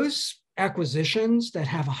those acquisitions that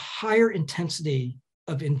have a higher intensity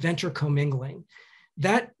of inventor commingling,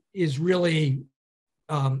 that is really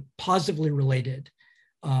positively related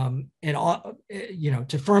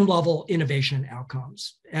to firm level innovation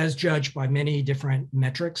outcomes, as judged by many different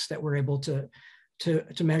metrics that we're able to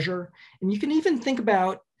measure. And you can even think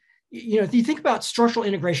about, if you think about structural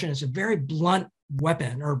integration as a very blunt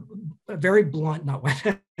weapon, or a very blunt, not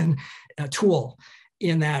weapon, tool,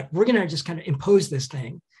 in that we're going to just kind of impose this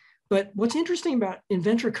thing. But what's interesting about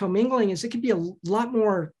inventor commingling is it could be a lot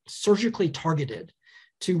more surgically targeted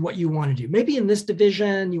to what you want to do. Maybe in this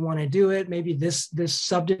division, you want to do it. Maybe this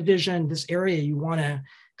subdivision, this area, you want to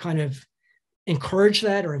kind of encourage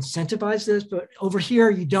that or incentivize this, but over here,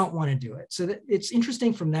 you don't want to do it. So that it's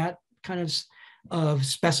interesting from that kind of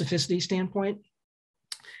specificity standpoint.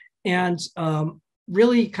 And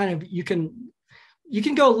really kind of, you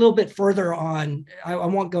can go a little bit further on. I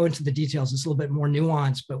won't go into the details. It's a little bit more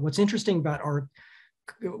nuanced, but what's interesting about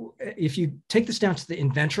if you take this down to the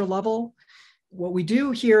inventor level, what we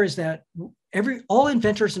do here is that all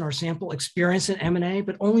inventors in our sample experience an M&A,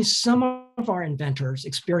 but only some of our inventors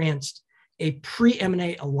experienced a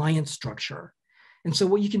pre-M&A alliance structure. And so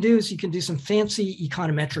what you can do is you can do some fancy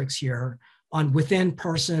econometrics here on within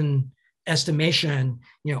person estimation.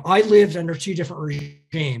 I lived under two different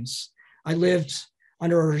regimes. I lived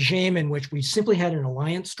under a regime in which we simply had an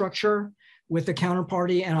alliance structure with the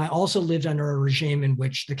counterparty. And I also lived under a regime in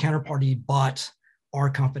which the counterparty bought our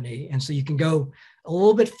company. And so you can go a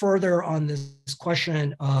little bit further on this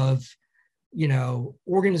question of,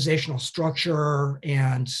 organizational structure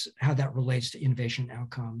and how that relates to innovation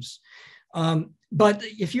outcomes. But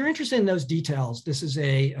if you're interested in those details, this is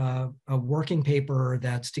a working paper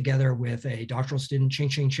that's together with a doctoral student,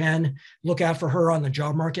 Ching Chen. Look out for her on the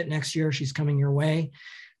job market next year. She's coming your way.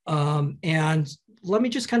 And let me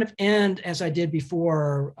just kind of end, as I did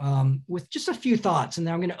before, with just a few thoughts, and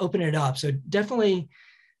then I'm going to open it up. So definitely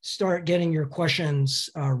start getting your questions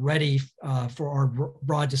ready for our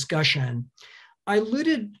broad discussion. I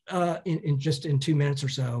alluded in 2 minutes or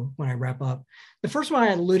so when I wrap up. The first one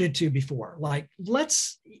I alluded to before,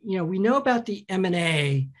 we know about the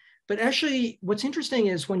M&A, but actually what's interesting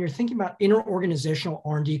is when you're thinking about inter-organizational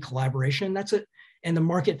R&D collaboration, and the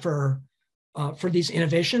market for these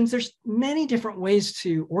innovations, there's many different ways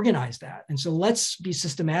to organize that. And so let's be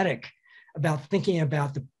systematic about thinking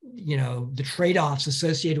about the trade-offs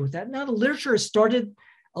associated with that. Now the literature has started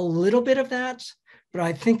a little bit of that, but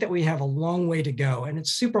I think that we have a long way to go, and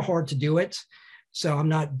it's super hard to do it. So I'm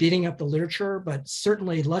not beating up the literature, but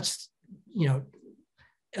certainly let's,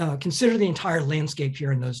 consider the entire landscape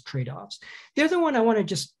here and those trade-offs. The other one I want to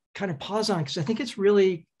just kind of pause on, because I think it's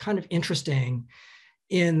really kind of interesting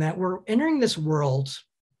in that we're entering this world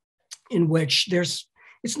in which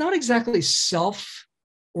it's not exactly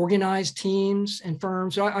self-organized teams and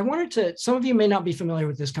firms. So some of you may not be familiar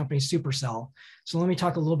with this company, Supercell. So let me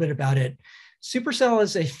talk a little bit about it. Supercell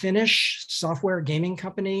is a Finnish software gaming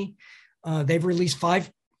company. They've released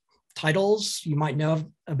 5 titles. You might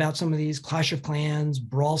know about some of these: Clash of Clans,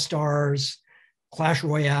 Brawl Stars, Clash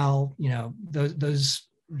Royale,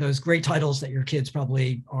 those great titles that your kids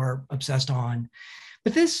probably are obsessed on.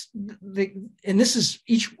 But this is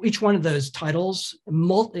each one of those titles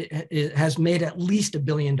it has made at least $1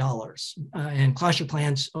 billion, and Clash of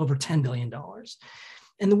Clans over $10 billion.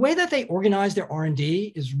 And the way that they organize their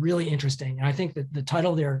R&D is really interesting. And I think that the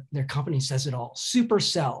title of their company says it all: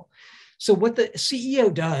 Supercell. So what the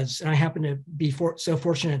CEO does, and I happen to be so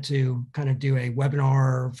fortunate to kind of do a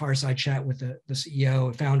webinar fireside chat with the CEO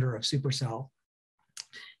and founder of Supercell.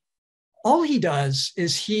 All he does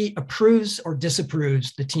is he approves or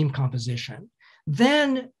disapproves the team composition.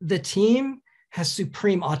 Then the team has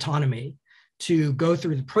supreme autonomy to go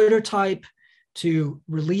through the prototype, to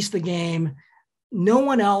release the game. No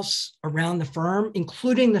one else around the firm,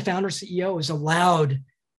 including the founder CEO, is allowed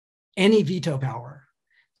any veto power.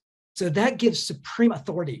 So that gives supreme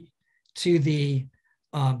authority to the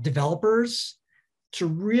developers to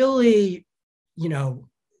really,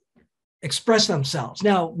 express themselves.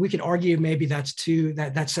 Now, we could argue maybe that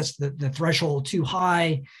sets the threshold too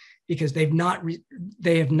high, because they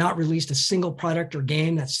have not released a single product or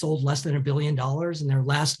game that's sold less than $1 billion. And their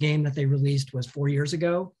last game that they released was 4 years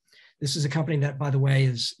ago. This is a company that, by the way,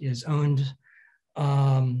 is owned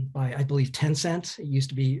by, I believe, Tencent. It used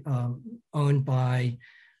to be owned by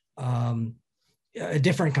a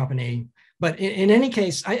different company, But in any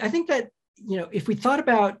case, I think that, if we thought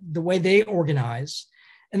about the way they organize,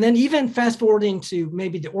 and then even fast forwarding to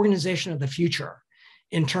maybe the organization of the future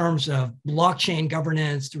in terms of blockchain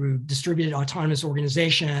governance through distributed autonomous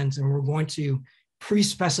organizations, and we're going to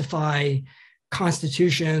pre-specify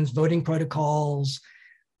constitutions, voting protocols,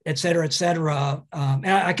 et cetera, et cetera. And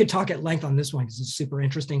I could talk at length on this one because it's a super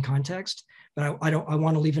interesting context, but I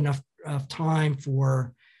want to leave enough time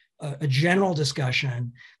for a general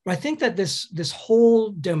discussion. But I think that this whole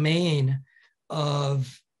domain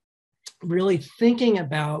of really thinking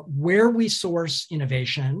about where we source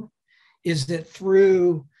innovation, is that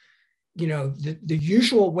through the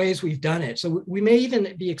usual ways we've done it. So we may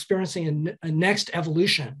even be experiencing a next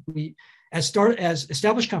evolution. As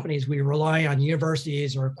established companies, we rely on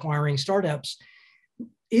universities or acquiring startups.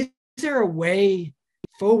 Is there a way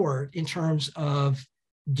forward in terms of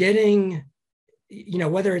getting,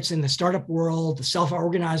 whether it's in the startup world, the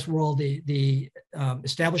self-organized world, the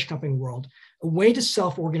established company world, a way to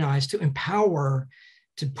self-organize, to empower,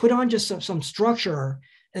 to put on just some structure,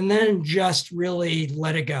 and then just really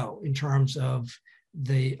let it go in terms of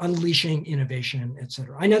the unleashing innovation, et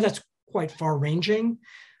cetera. I know that's quite far-ranging.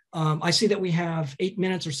 I see that we have 8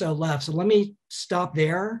 minutes or so left, so let me stop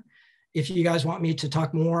there. If you guys want me to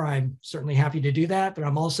talk more, I'm certainly happy to do that, but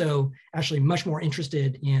I'm also actually much more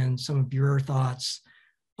interested in some of your thoughts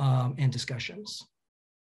and discussions.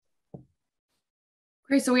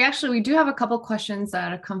 Great, so we do have a couple questions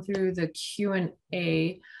that have come through the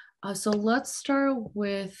Q&A. So let's start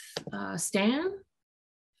with Stan.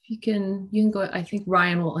 If you can go. I think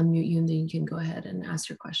Ryan will unmute you, and then you can go ahead and ask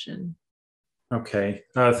your question. Okay,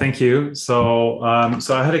 thank you. So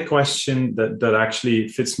I had a question that actually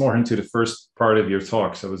fits more into the first part of your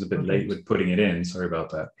talk. So I was a bit late with putting it in. Sorry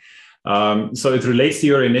about that. So it relates to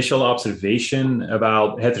your initial observation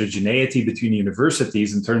about heterogeneity between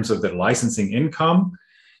universities in terms of their licensing income.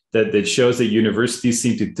 That shows that universities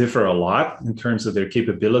seem to differ a lot in terms of their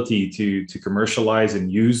capability to commercialize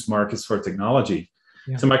and use markets for technology.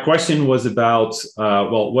 Yeah. So my question was about,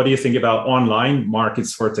 what do you think about online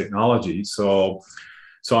markets for technology? So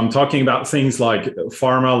I'm talking about things like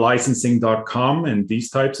pharmalicensing.com and these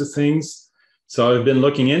types of things. So I've been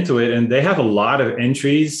looking into it, and they have a lot of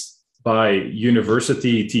entries by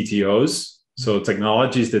university TTOs, so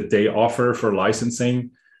technologies that they offer for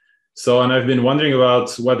licensing. So, and I've been wondering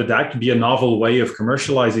about whether that could be a novel way of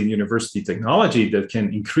commercializing university technology that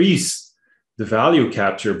can increase the value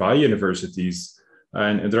capture by universities.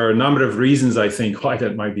 And there are a number of reasons, I think, why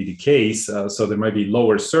that might be the case. So there might be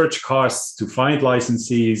lower search costs to find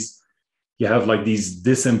licensees. You have like these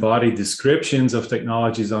disembodied descriptions of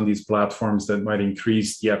technologies on these platforms that might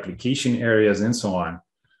increase the application areas and so on.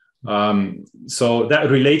 So that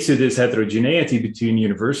relates to this heterogeneity between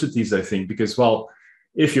universities, I think, because, well,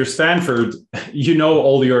 if you're Stanford, you know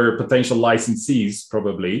all your potential licensees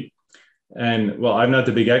probably. And well, I'm not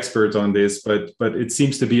the big expert on this, but it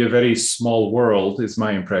seems to be a very small world, is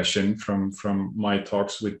my impression from my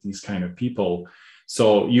talks with these kind of people.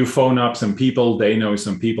 So you phone up some people, they know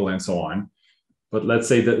some people and so on. But let's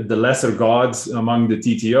say that the lesser gods among the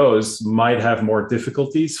TTOs might have more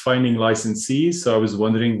difficulties finding licensees. So I was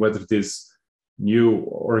wondering whether this new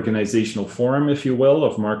organizational form, if you will,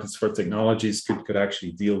 of markets for technologies could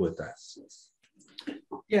actually deal with that.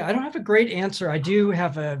 Yeah, I don't have a great answer. I do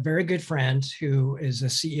have a very good friend who is a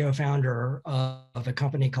CEO founder of a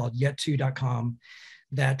company called yet2.com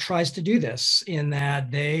that tries to do this, in that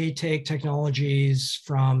they take technologies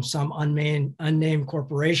from some unnamed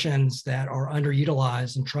corporations that are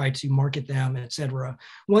underutilized and try to market them, et cetera.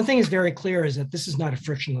 One thing is very clear is that this is not a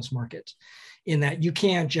frictionless market, in that you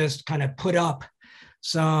can't just kind of put up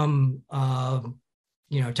some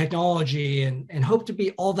technology and hope to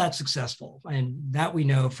be all that successful. And that we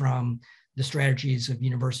know from the strategies of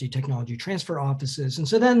university technology transfer offices. And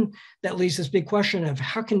so then that leaves this big question of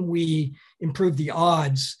how can we improve the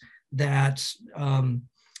odds that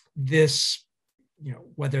this,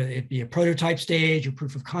 whether it be a prototype stage or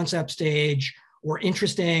proof of concept stage or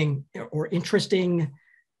interesting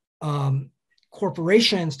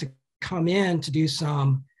corporations to come in to do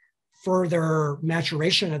some further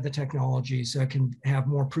maturation of the technology so it can have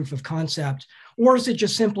more proof of concept, or is it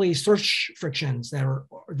just simply search frictions that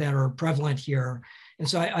are prevalent here? And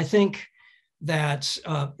so I think that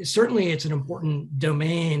certainly it's an important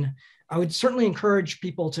domain. I would certainly encourage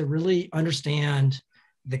people to really understand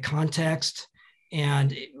the context,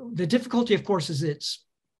 and the difficulty, of course, is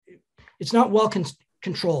it's not well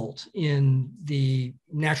controlled in the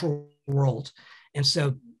natural world, and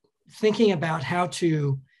so thinking about how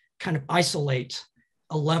to kind of isolate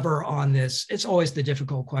a lever on this, it's always the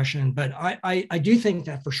difficult question. But I do think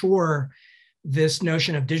that for sure, this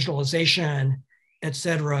notion of digitalization, et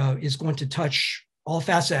cetera, is going to touch all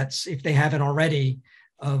facets, if they haven't already,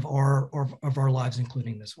 of our lives,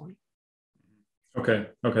 including this one. Okay,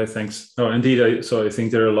 thanks. No, indeed. I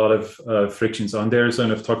think there are a lot of frictions on there. So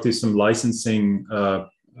I've talked to some licensing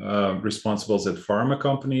responsibles at pharma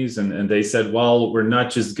companies, and they said, well, we're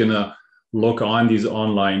not just gonna look on these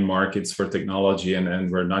online markets for technology,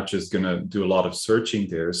 and we're not just gonna do a lot of searching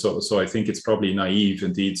there. So I think it's probably naive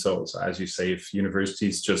indeed. So as you say, if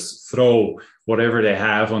universities just throw whatever they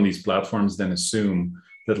have on these platforms, then assume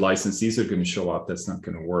that licensees are going to show up, that's not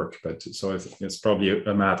going to work. But so it's probably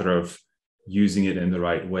a matter of using it in the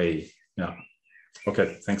right way. Yeah.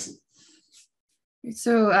 Okay, thanks.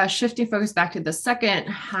 So shifting focus back to the second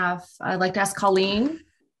half, I'd like to ask Colleen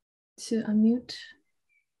to unmute.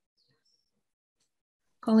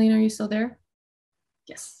 Colleen, are you still there?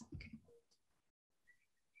 Yes.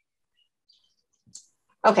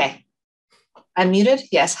 Okay. I'm muted.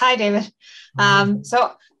 Yes. Hi, David.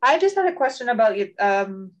 So I just had a question about you,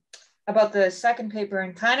 about the second paper,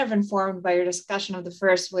 and kind of informed by your discussion of the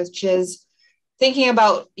first, which is thinking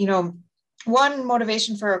about, one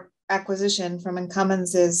motivation for acquisition from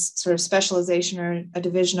incumbents is sort of specialization or a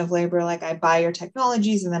division of labor. Like, I buy your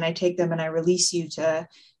technologies and then I take them and I release you to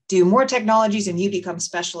do more technologies, and you become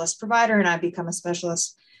specialist provider and I become a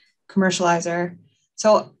specialist commercializer.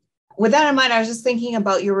 So with that in mind, I was just thinking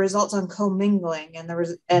about your results on commingling and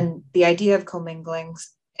the idea of commingling,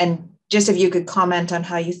 and just if you could comment on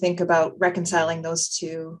how you think about reconciling those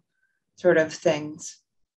two sort of things.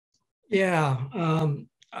 Yeah,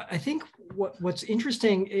 I think what's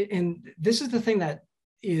interesting, and this is the thing that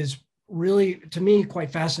is really, to me,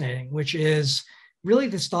 quite fascinating, which is really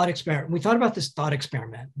this thought experiment. We thought about this thought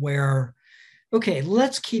experiment where, okay,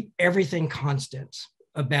 let's keep everything constant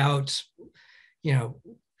about,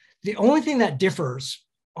 the only thing that differs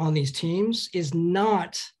on these teams is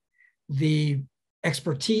not the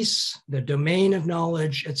expertise, the domain of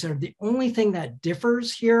knowledge, et cetera. The only thing that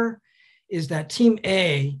differs here is that team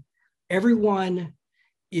A, everyone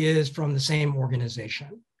is from the same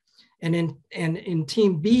organization. And in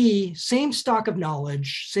team B, same stock of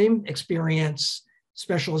knowledge, same experience,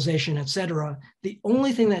 specialization, et cetera. The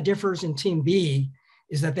only thing that differs in team B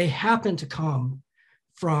is that they happen to come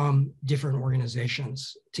from different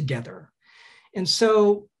organizations together. And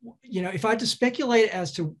so, if I had to speculate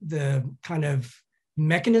as to the kind of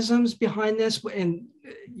mechanisms behind this, and,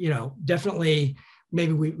 definitely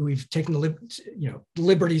maybe we've taken the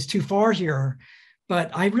liberties too far here, but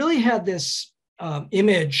I really had this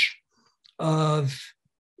image of,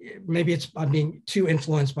 maybe I'm being too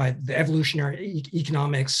influenced by the evolutionary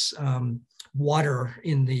economics water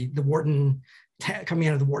in the Wharton, coming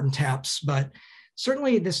out of the Wharton taps, but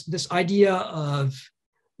certainly this idea of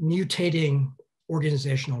mutating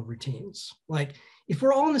organizational routines. Like, if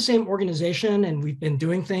we're all in the same organization and we've been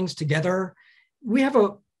doing things together, we have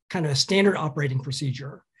a kind of a standard operating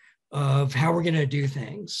procedure of how we're going to do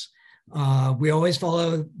things. We always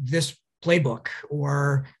follow this playbook,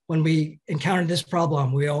 or when we encounter this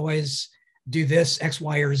problem, we always do this X,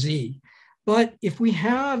 Y, or Z. But if we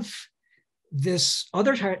have this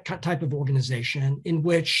other type of organization in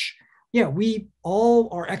which, we all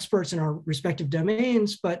are experts in our respective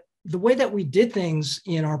domains, but the way that we did things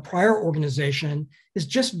in our prior organization is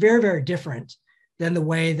just very, very different than the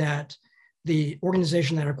way that the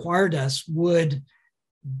organization that acquired us would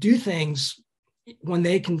do things when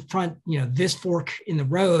they confront, this fork in the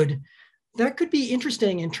road. That could be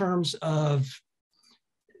interesting in terms of,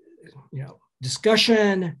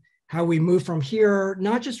 discussion, how we move from here,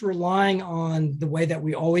 not just relying on the way that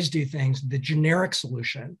we always do things, the generic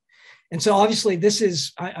solution. And so obviously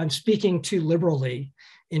I'm speaking too liberally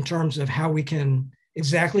in terms of how we can,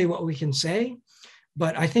 exactly what we can say,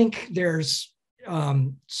 but I think there's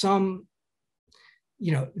some,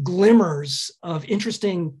 glimmers of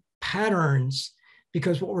interesting patterns,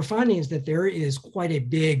 because what we're finding is that there is quite a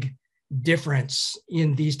big difference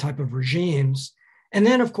in these type of regimes. And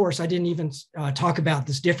then, of course, I didn't even talk about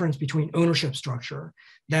this difference between ownership structure.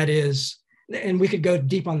 That is, and we could go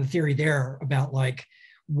deep on the theory there about, like,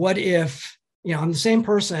 what if, I'm the same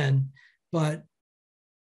person, but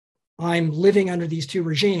I'm living under these two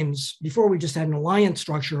regimes. Before, we just had an alliance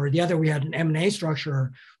structure, or the other, we had an M&A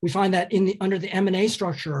structure. We find that under the M&A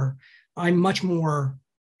structure, I'm much more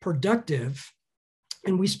productive.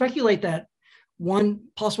 And we speculate that one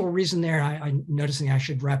possible reason there, I'm noticing I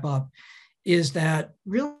should wrap up, is that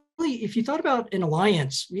really, if you thought about an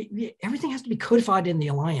alliance, everything has to be codified in the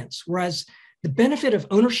alliance. Whereas the benefit of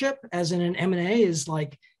ownership, as in an M&A, is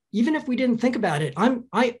like, even if we didn't think about it, I'm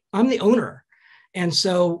the owner. And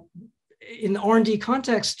so in the R&D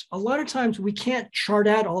context, a lot of times we can't chart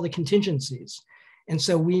out all the contingencies. And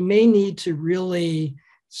so we may need to really,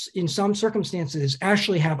 in some circumstances,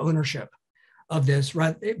 actually have ownership of this,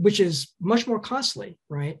 right? Which is much more costly,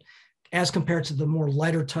 right? As compared to the more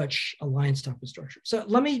lighter touch alliance type of structure. So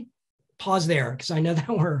let me pause there because I know that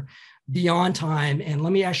we're beyond time. And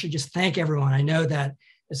let me actually just thank everyone. I know that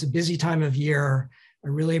it's a busy time of year. I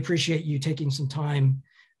really appreciate you taking some time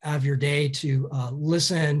out of your day to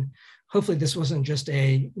listen. Hopefully this wasn't just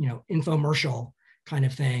a infomercial kind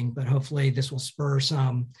of thing, but hopefully this will spur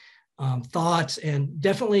some thoughts. And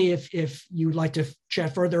definitely if you would like to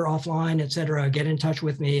chat further offline, et cetera, get in touch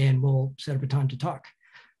with me and we'll set up a time to talk.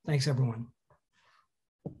 Thanks, everyone.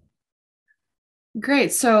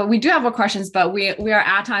 Great. So we do have more questions, but we are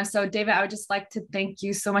out of time. So David, I would just like to thank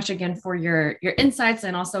you so much again for your insights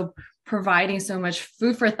and also providing so much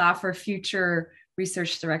food for thought for future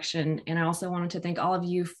research direction. And I also wanted to thank all of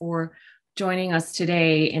you for joining us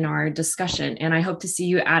today in our discussion. And I hope to see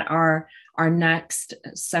you at our next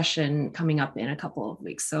session coming up in a couple of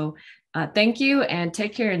weeks. So thank you and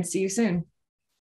take care and see you soon.